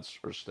odds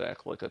are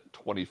stacked, like a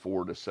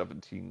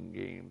 24-17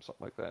 game,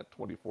 something like that.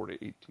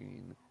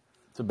 24-18.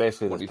 So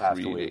basically,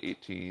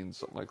 23-18,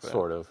 something like that.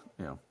 Sort of,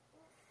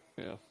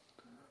 Yeah.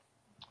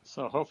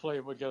 So hopefully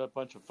we'll get a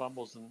bunch of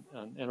fumbles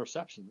and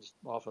interceptions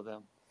off of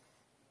them.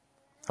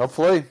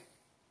 Hopefully.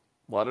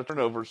 A lot of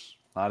turnovers.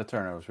 We like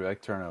turnovers.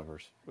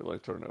 We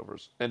like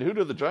turnovers. And who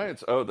do the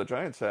Giants? Oh, the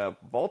Giants have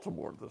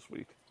Baltimore this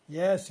week.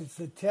 Yes, it's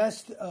the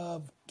test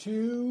of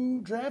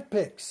 2 draft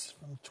picks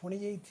from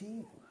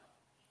 2018.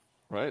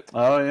 Right?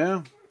 Oh,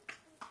 yeah.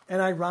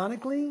 And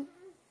ironically,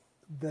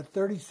 the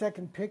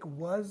 32nd pick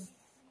was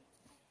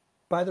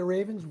by the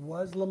Ravens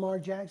was Lamar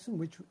Jackson,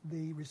 which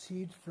they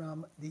received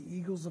from the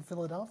Eagles of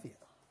Philadelphia.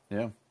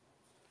 Yeah.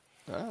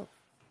 Oh.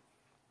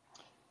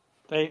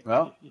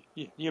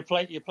 You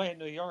play in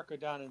New York or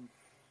down in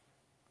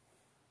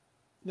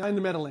Not in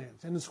the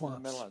Meadowlands, in the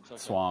swamps. Meadowlands? Okay.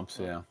 Swamps,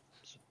 yeah.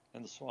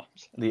 In the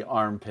swamps. The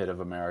armpit of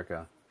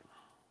America.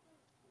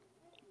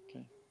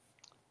 Okay.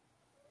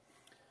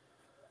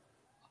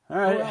 All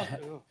right.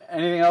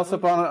 Anything else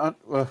up on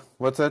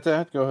what's that,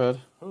 Dad? Go ahead.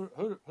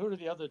 Who do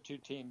the other 2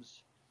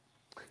 teams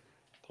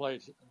play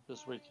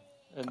this week?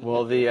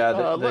 Well, the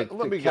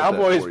let me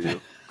Cowboys.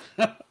 get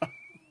that for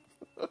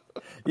you.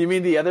 You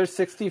mean the other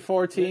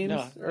 64 teams?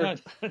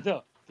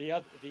 No,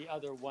 the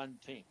other one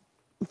team.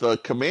 The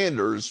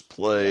Commanders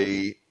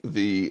play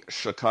the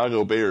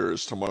Chicago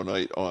Bears tomorrow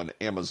night on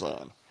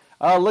Amazon.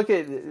 Oh, look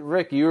at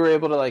Rick. You were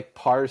able to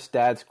parse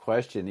Dad's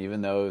question,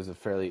 even though it was a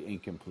fairly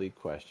incomplete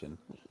question.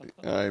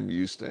 I'm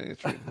used to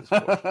answering this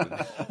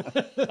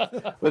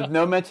question. With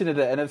no mention of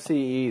the NFC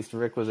East,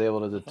 Rick was able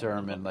to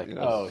determine,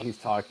 he's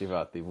talking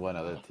about the one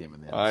other team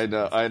in the NFC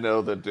East. I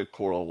know the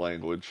Decoral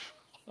language.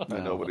 I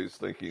know what he's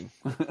thinking.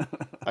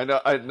 I know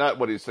not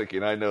what he's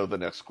thinking. I know the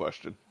next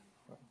question.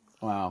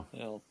 Wow.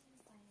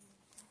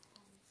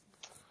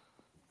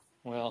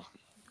 Well,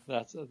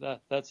 that's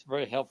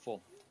very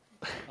helpful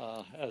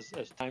as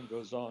time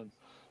goes on.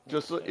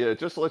 Just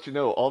to let you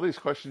know, all these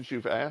questions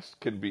you've asked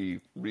can be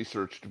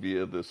researched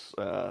via this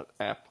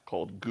app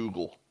called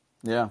Google.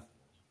 Yeah.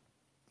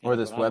 Or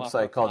this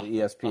website called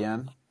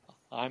ESPN.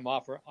 I'm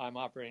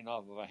operating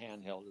off of a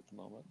handheld at the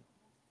moment,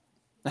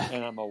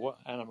 and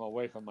I'm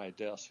away from my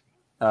desk.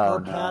 Oh, Or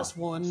no. past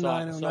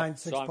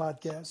 19096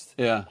 podcast.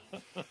 Yeah.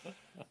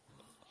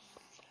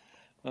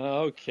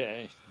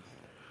 Okay.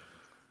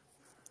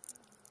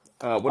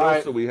 What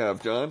else do we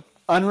have, John?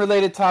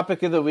 Unrelated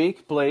topic of the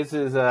week. Blaze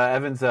is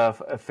Evan's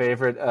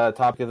favorite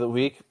topic of the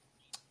week.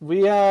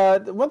 We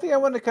one thing I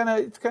wanted to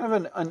it's kind of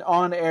an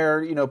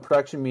on-air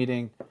production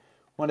meeting.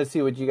 Want to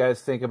see what you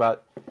guys think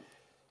about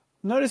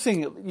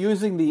noticing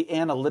using the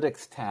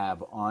analytics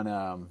tab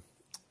on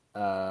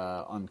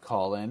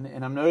Call-In,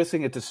 and I'm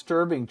noticing a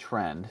disturbing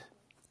trend.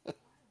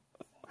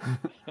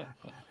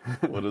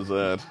 What is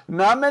that?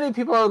 Not many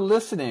people are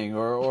listening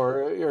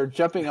or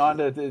jumping on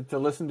to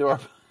listen to our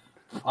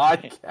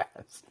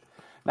podcast.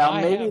 Now,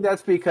 maybe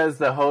that's because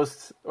the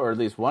hosts, or at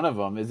least one of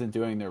them, isn't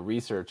doing their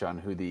research on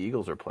who the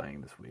Eagles are playing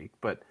this week.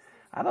 But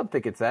I don't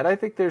think it's that. I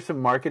think there's some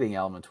marketing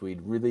elements we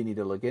really need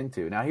to look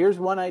into. Now, here's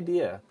one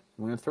idea.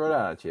 I'm going to throw it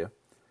out at you.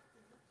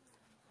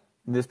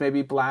 And this may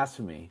be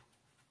blasphemy,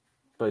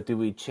 but do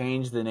we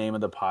change the name of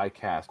the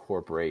podcast,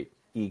 incorporate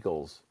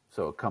Eagles,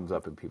 so it comes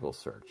up in people's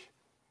search?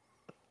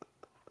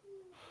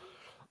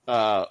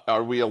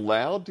 Are we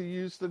allowed to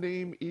use the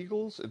name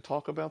Eagles and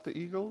talk about the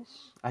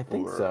Eagles? I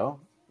think so.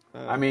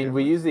 I mean,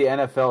 we use the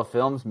NFL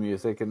Films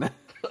music and the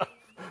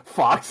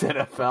Fox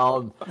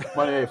NFL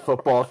Monday Night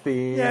Football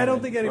theme. Yeah, I don't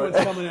think anyone's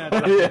coming at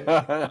that.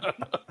 Yeah.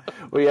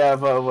 We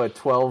have,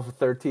 12,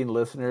 13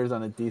 listeners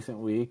on a decent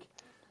week.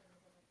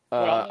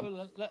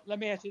 Well, let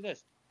me ask you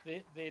this.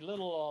 The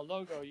little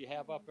logo you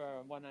have up there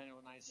on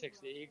 19096,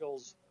 the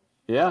Eagles.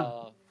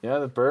 Yeah,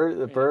 the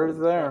bird is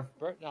there.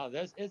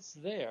 It's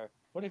there.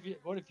 What if you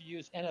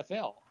use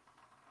NFL?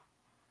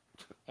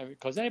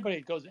 Because anybody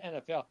that goes to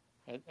NFL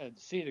and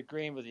see the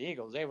green with the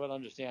Eagles, they would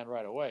understand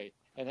right away,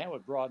 and that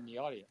would broaden the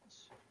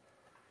audience.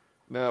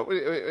 No,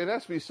 it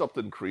has to be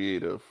something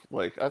creative.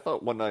 Like, I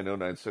thought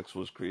 19096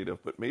 was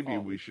creative, but maybe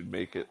we should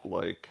make it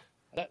like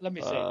Let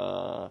me say,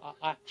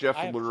 Jeff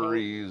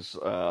Lurie's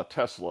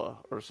Tesla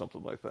or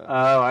something like that.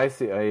 Oh, I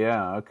see.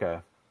 Yeah, okay.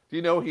 Do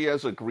you know he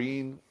has a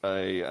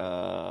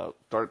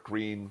dark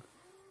green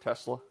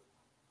Tesla?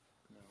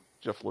 No.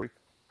 Jeff Lurie?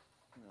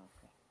 No.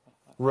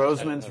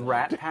 Roseman's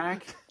Rat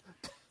Pack?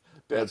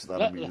 Dad's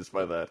not amused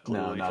by that,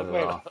 clearly. No, not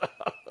at all.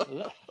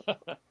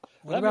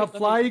 What about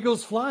Fly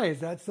Eagles Fly? Is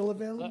that still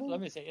available? Let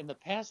me say, in the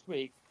past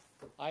week,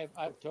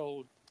 I've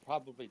told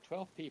probably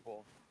 12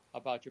 people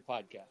about your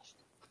podcast,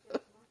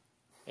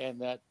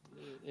 and that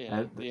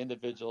the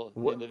individual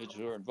who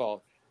are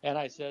involved. And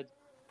I said,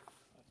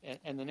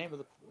 and the name of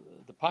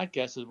the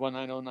podcast is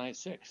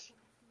 19096,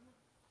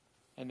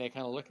 and they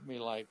kind of look at me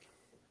like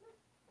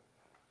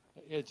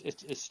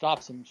it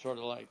stops them, sort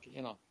of like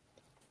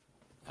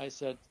I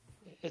said,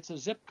 it's a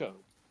zip code.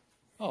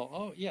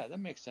 Oh yeah, that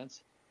makes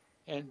sense.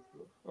 And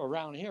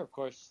around here, of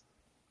course,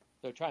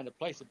 they're trying to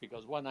place it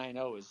because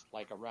 190 is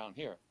like around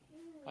here.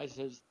 I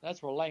said,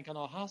 that's where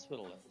Lankenau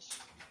Hospital is.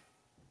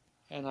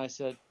 And I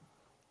said,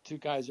 2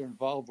 guys are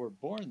involved were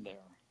born there.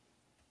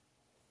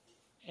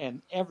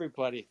 And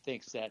everybody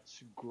thinks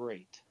that's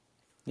great.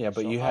 Yeah,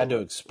 but you had to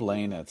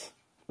explain it.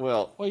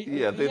 Well,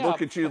 yeah, they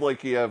look at you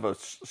like you have a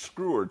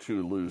screw or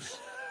two loose,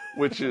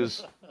 which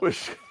is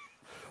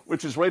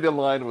right in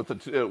line with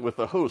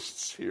the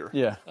hosts here.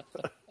 Yeah,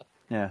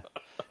 yeah,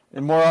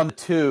 and more on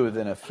 2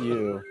 than a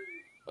few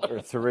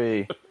or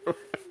 3.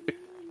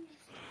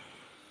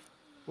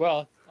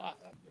 Well,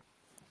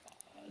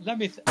 let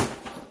me.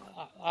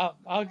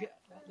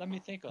 Let me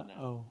think on that.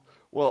 Oh,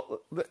 Well,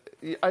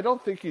 I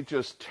don't think you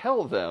just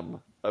tell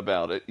them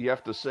about it. You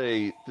have to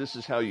say, this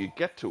is how you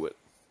get to it.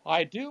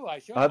 I do. I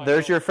show.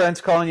 There's your friends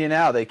calling you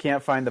now. They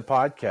can't find the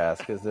podcast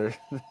because they're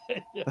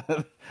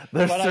they're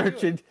But I do.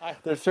 searching. I-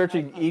 They're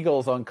searching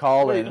Eagles on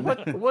call Wait, in.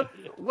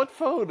 what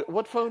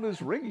phone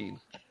is ringing?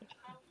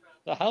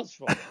 The house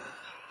phone.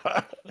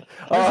 Oh,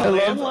 I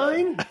love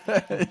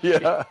landline?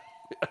 yeah.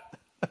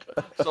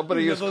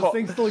 Somebody You know is those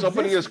things still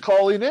somebody exist? is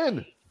calling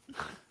in.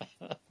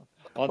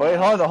 On Wait,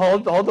 the-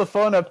 hold the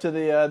phone up to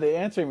the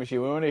answering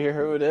machine. We want to hear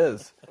who it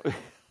is.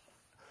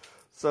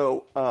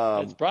 So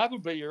It's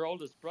probably your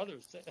oldest brother.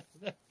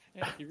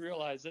 And you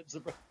realize it's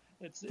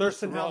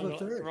Thurston the wrong, Howell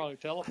III. it's the wrong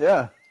telephone.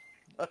 Yeah.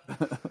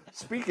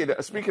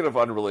 speaking of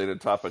unrelated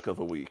topic of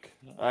the week,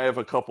 I have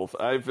a couple.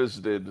 I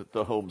visited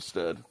the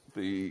homestead,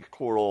 the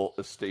Coral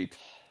Estate,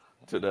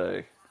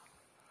 today.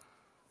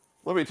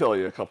 Let me tell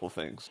you a couple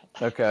things.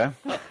 Okay.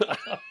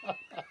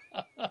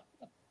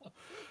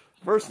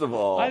 First of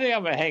all, I think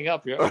I'm gonna hang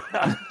up here.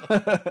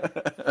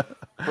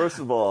 First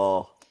of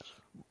all,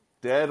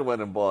 Dad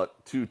went and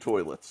bought 2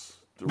 toilets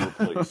to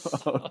replace,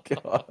 Oh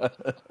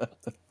God.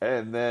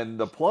 and then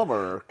the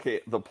plumber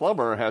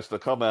has to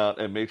come out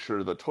and make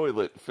sure the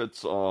toilet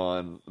fits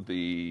on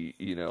the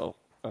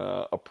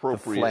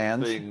appropriate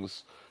flange.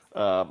 things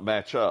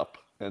match up.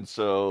 And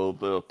so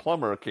the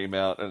plumber came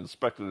out and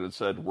inspected it and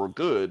said, "We're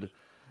good."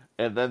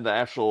 And then the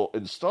actual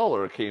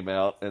installer came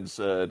out and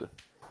said,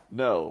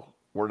 "No,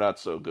 we're not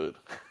so good.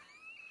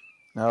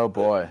 Oh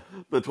boy.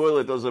 The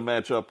toilet doesn't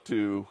match up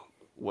to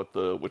what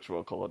the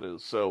whatchamacallit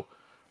is." So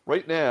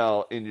right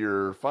now in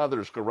your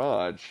father's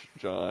garage,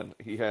 John,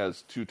 he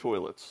has 2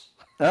 toilets.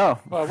 Oh.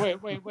 Well,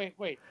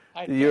 wait.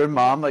 You and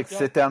Mom don't-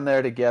 sit down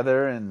there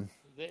together and.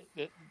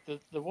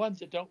 The ones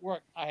that don't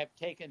work, I have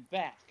taken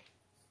back.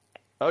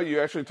 Oh,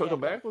 you actually took them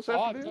back this I've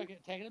afternoon?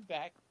 taken them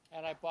back,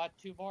 and I bought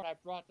 2 more, and I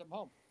brought them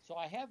home. So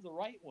I have the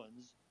right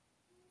ones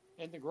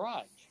in the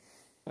garage.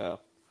 Yeah.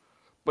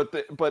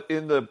 But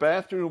in the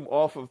bathroom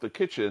off of the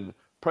kitchen,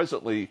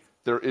 presently,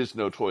 there is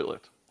no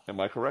toilet. Am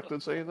I correct in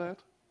saying that?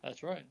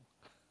 That's right.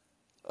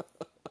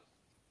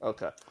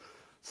 Okay.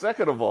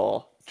 Second of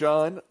all,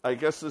 John, I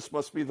guess this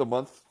must be the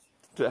month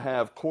to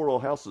have coral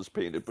houses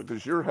painted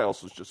because your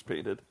house was just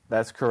painted.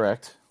 That's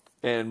correct.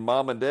 And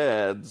Mom and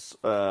Dad's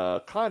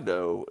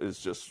condo is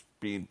just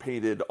being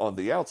painted on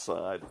the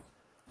outside.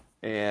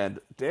 And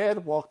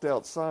Dad walked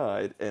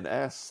outside and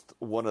asked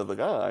one of the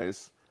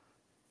guys,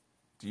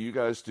 "Do you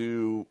guys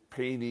do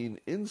painting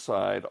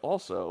inside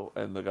also?"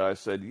 And the guy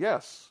said,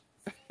 "Yes."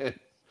 And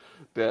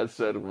Dad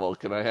said, "Well,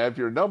 can I have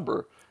your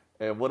number?"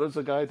 And what does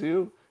the guy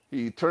do?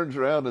 He turns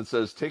around and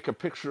says, "Take a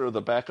picture of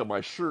the back of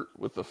my shirt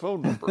with the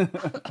phone number."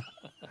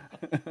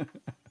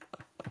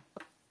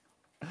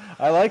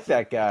 I like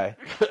that guy.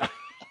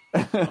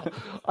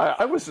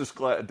 I was just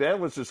glad. Dad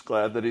was just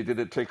glad that he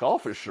didn't take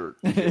off his shirt.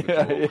 and give it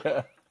to him.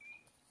 Yeah.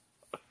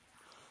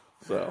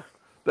 So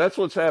that's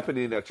what's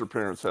happening at your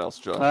parents' house,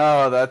 John.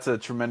 Oh, that's a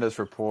tremendous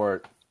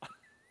report.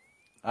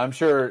 I'm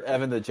sure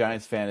Evan, the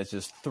Giants fan, is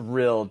just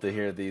thrilled to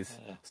hear these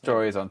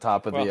stories on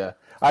top of the.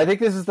 I think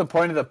this is the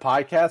point of the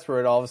podcast where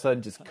it all of a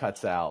sudden just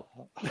cuts out.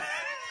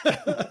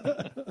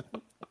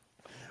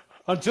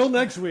 Until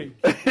next week.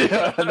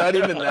 Yeah, not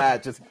even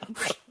that. Just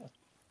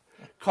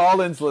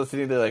call-ins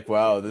listening. They're like,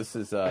 "Wow, this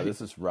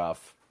is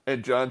rough."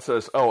 And John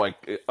says, I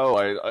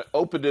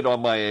opened it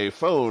on my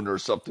phone or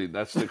something.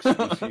 That's the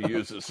excuse he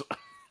uses.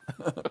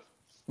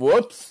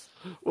 Whoops.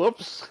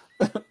 Whoops.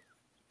 All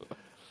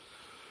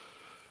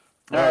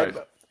right,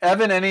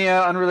 Evan. Any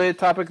unrelated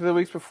topic of the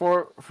week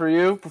before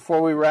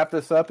we wrap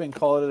this up and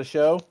call it a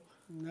show?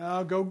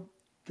 Now go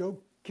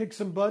kick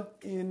some butt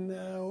in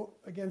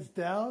against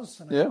Dallas,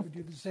 and I Yeah. hope we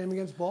do the same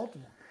against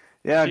Baltimore.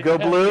 Yeah, go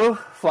blue.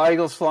 Fly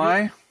Eagles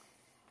fly.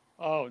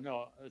 Oh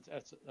no,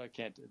 I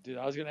can't do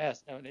that. I was going to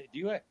ask.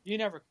 Do you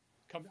never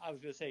come? I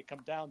was going to say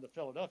come down to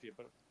Philadelphia,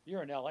 but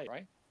you're in LA,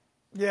 right?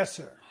 Yes,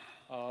 sir.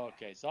 Oh,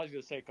 okay. So I was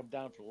going to say come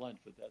down for lunch,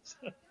 but that's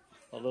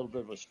a little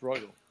bit of a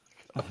struggle.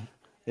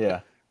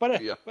 Yeah.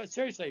 But Yeah. but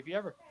seriously, do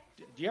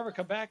you ever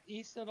come back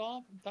east at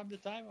all from time to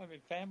time? I mean,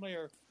 family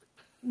or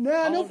No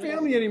Holiday.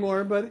 family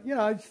anymore, but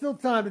it's still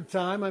time to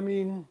time. I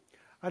mean,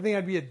 I think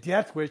I'd be a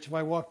death wish if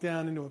I walked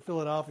down into a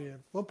Philadelphia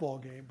football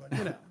game, but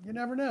you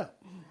never know.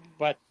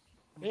 but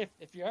if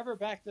you're ever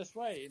back this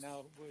way,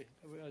 we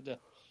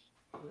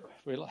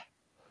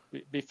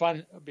be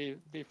fun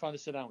to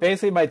sit down with.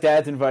 Basically, my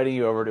dad's inviting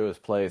you over to his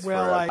place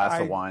Well, for a I- glass I-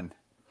 of wine.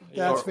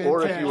 That's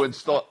Or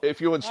fantastic.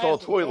 if you install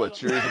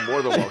toilets, you're even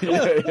more than welcome.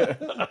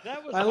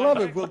 That was I my love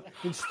it. next- We'll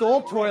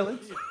install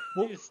toilets.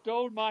 You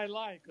stole my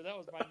line because that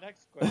was my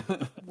next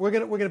question. We're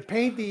gonna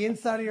paint the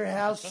inside of your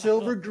house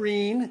silver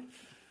green.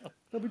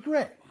 It'll be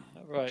great.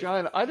 Right.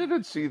 John, I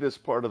didn't see this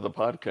part of the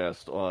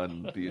podcast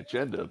on the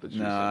agenda that you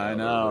No, sent out I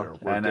know. earlier,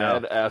 where I know.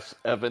 Dad asked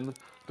Evan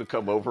to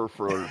come over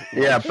for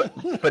Yeah,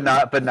 but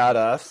not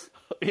us.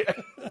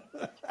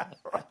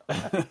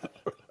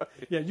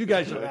 Yeah, you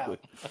guys are out.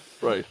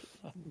 Right.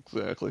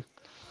 Exactly.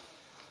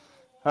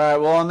 All right.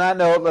 Well, on that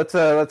note,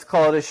 let's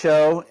call it a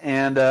show.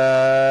 And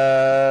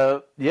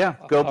go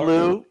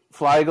blue,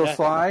 fly Eagles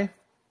fly.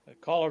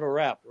 Call it a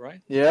wrap,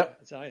 right?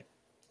 Yep. I,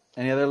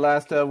 Any other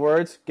last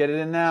words? Get it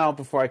in now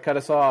before I cut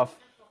us off.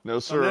 No,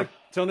 sir.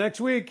 Till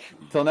next week.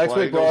 Till next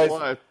Fly, week, Eagles, boys.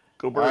 fly.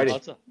 Go Birds.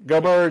 Alrighty.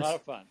 Go Birds. A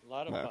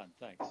lot of fun.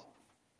 Thanks.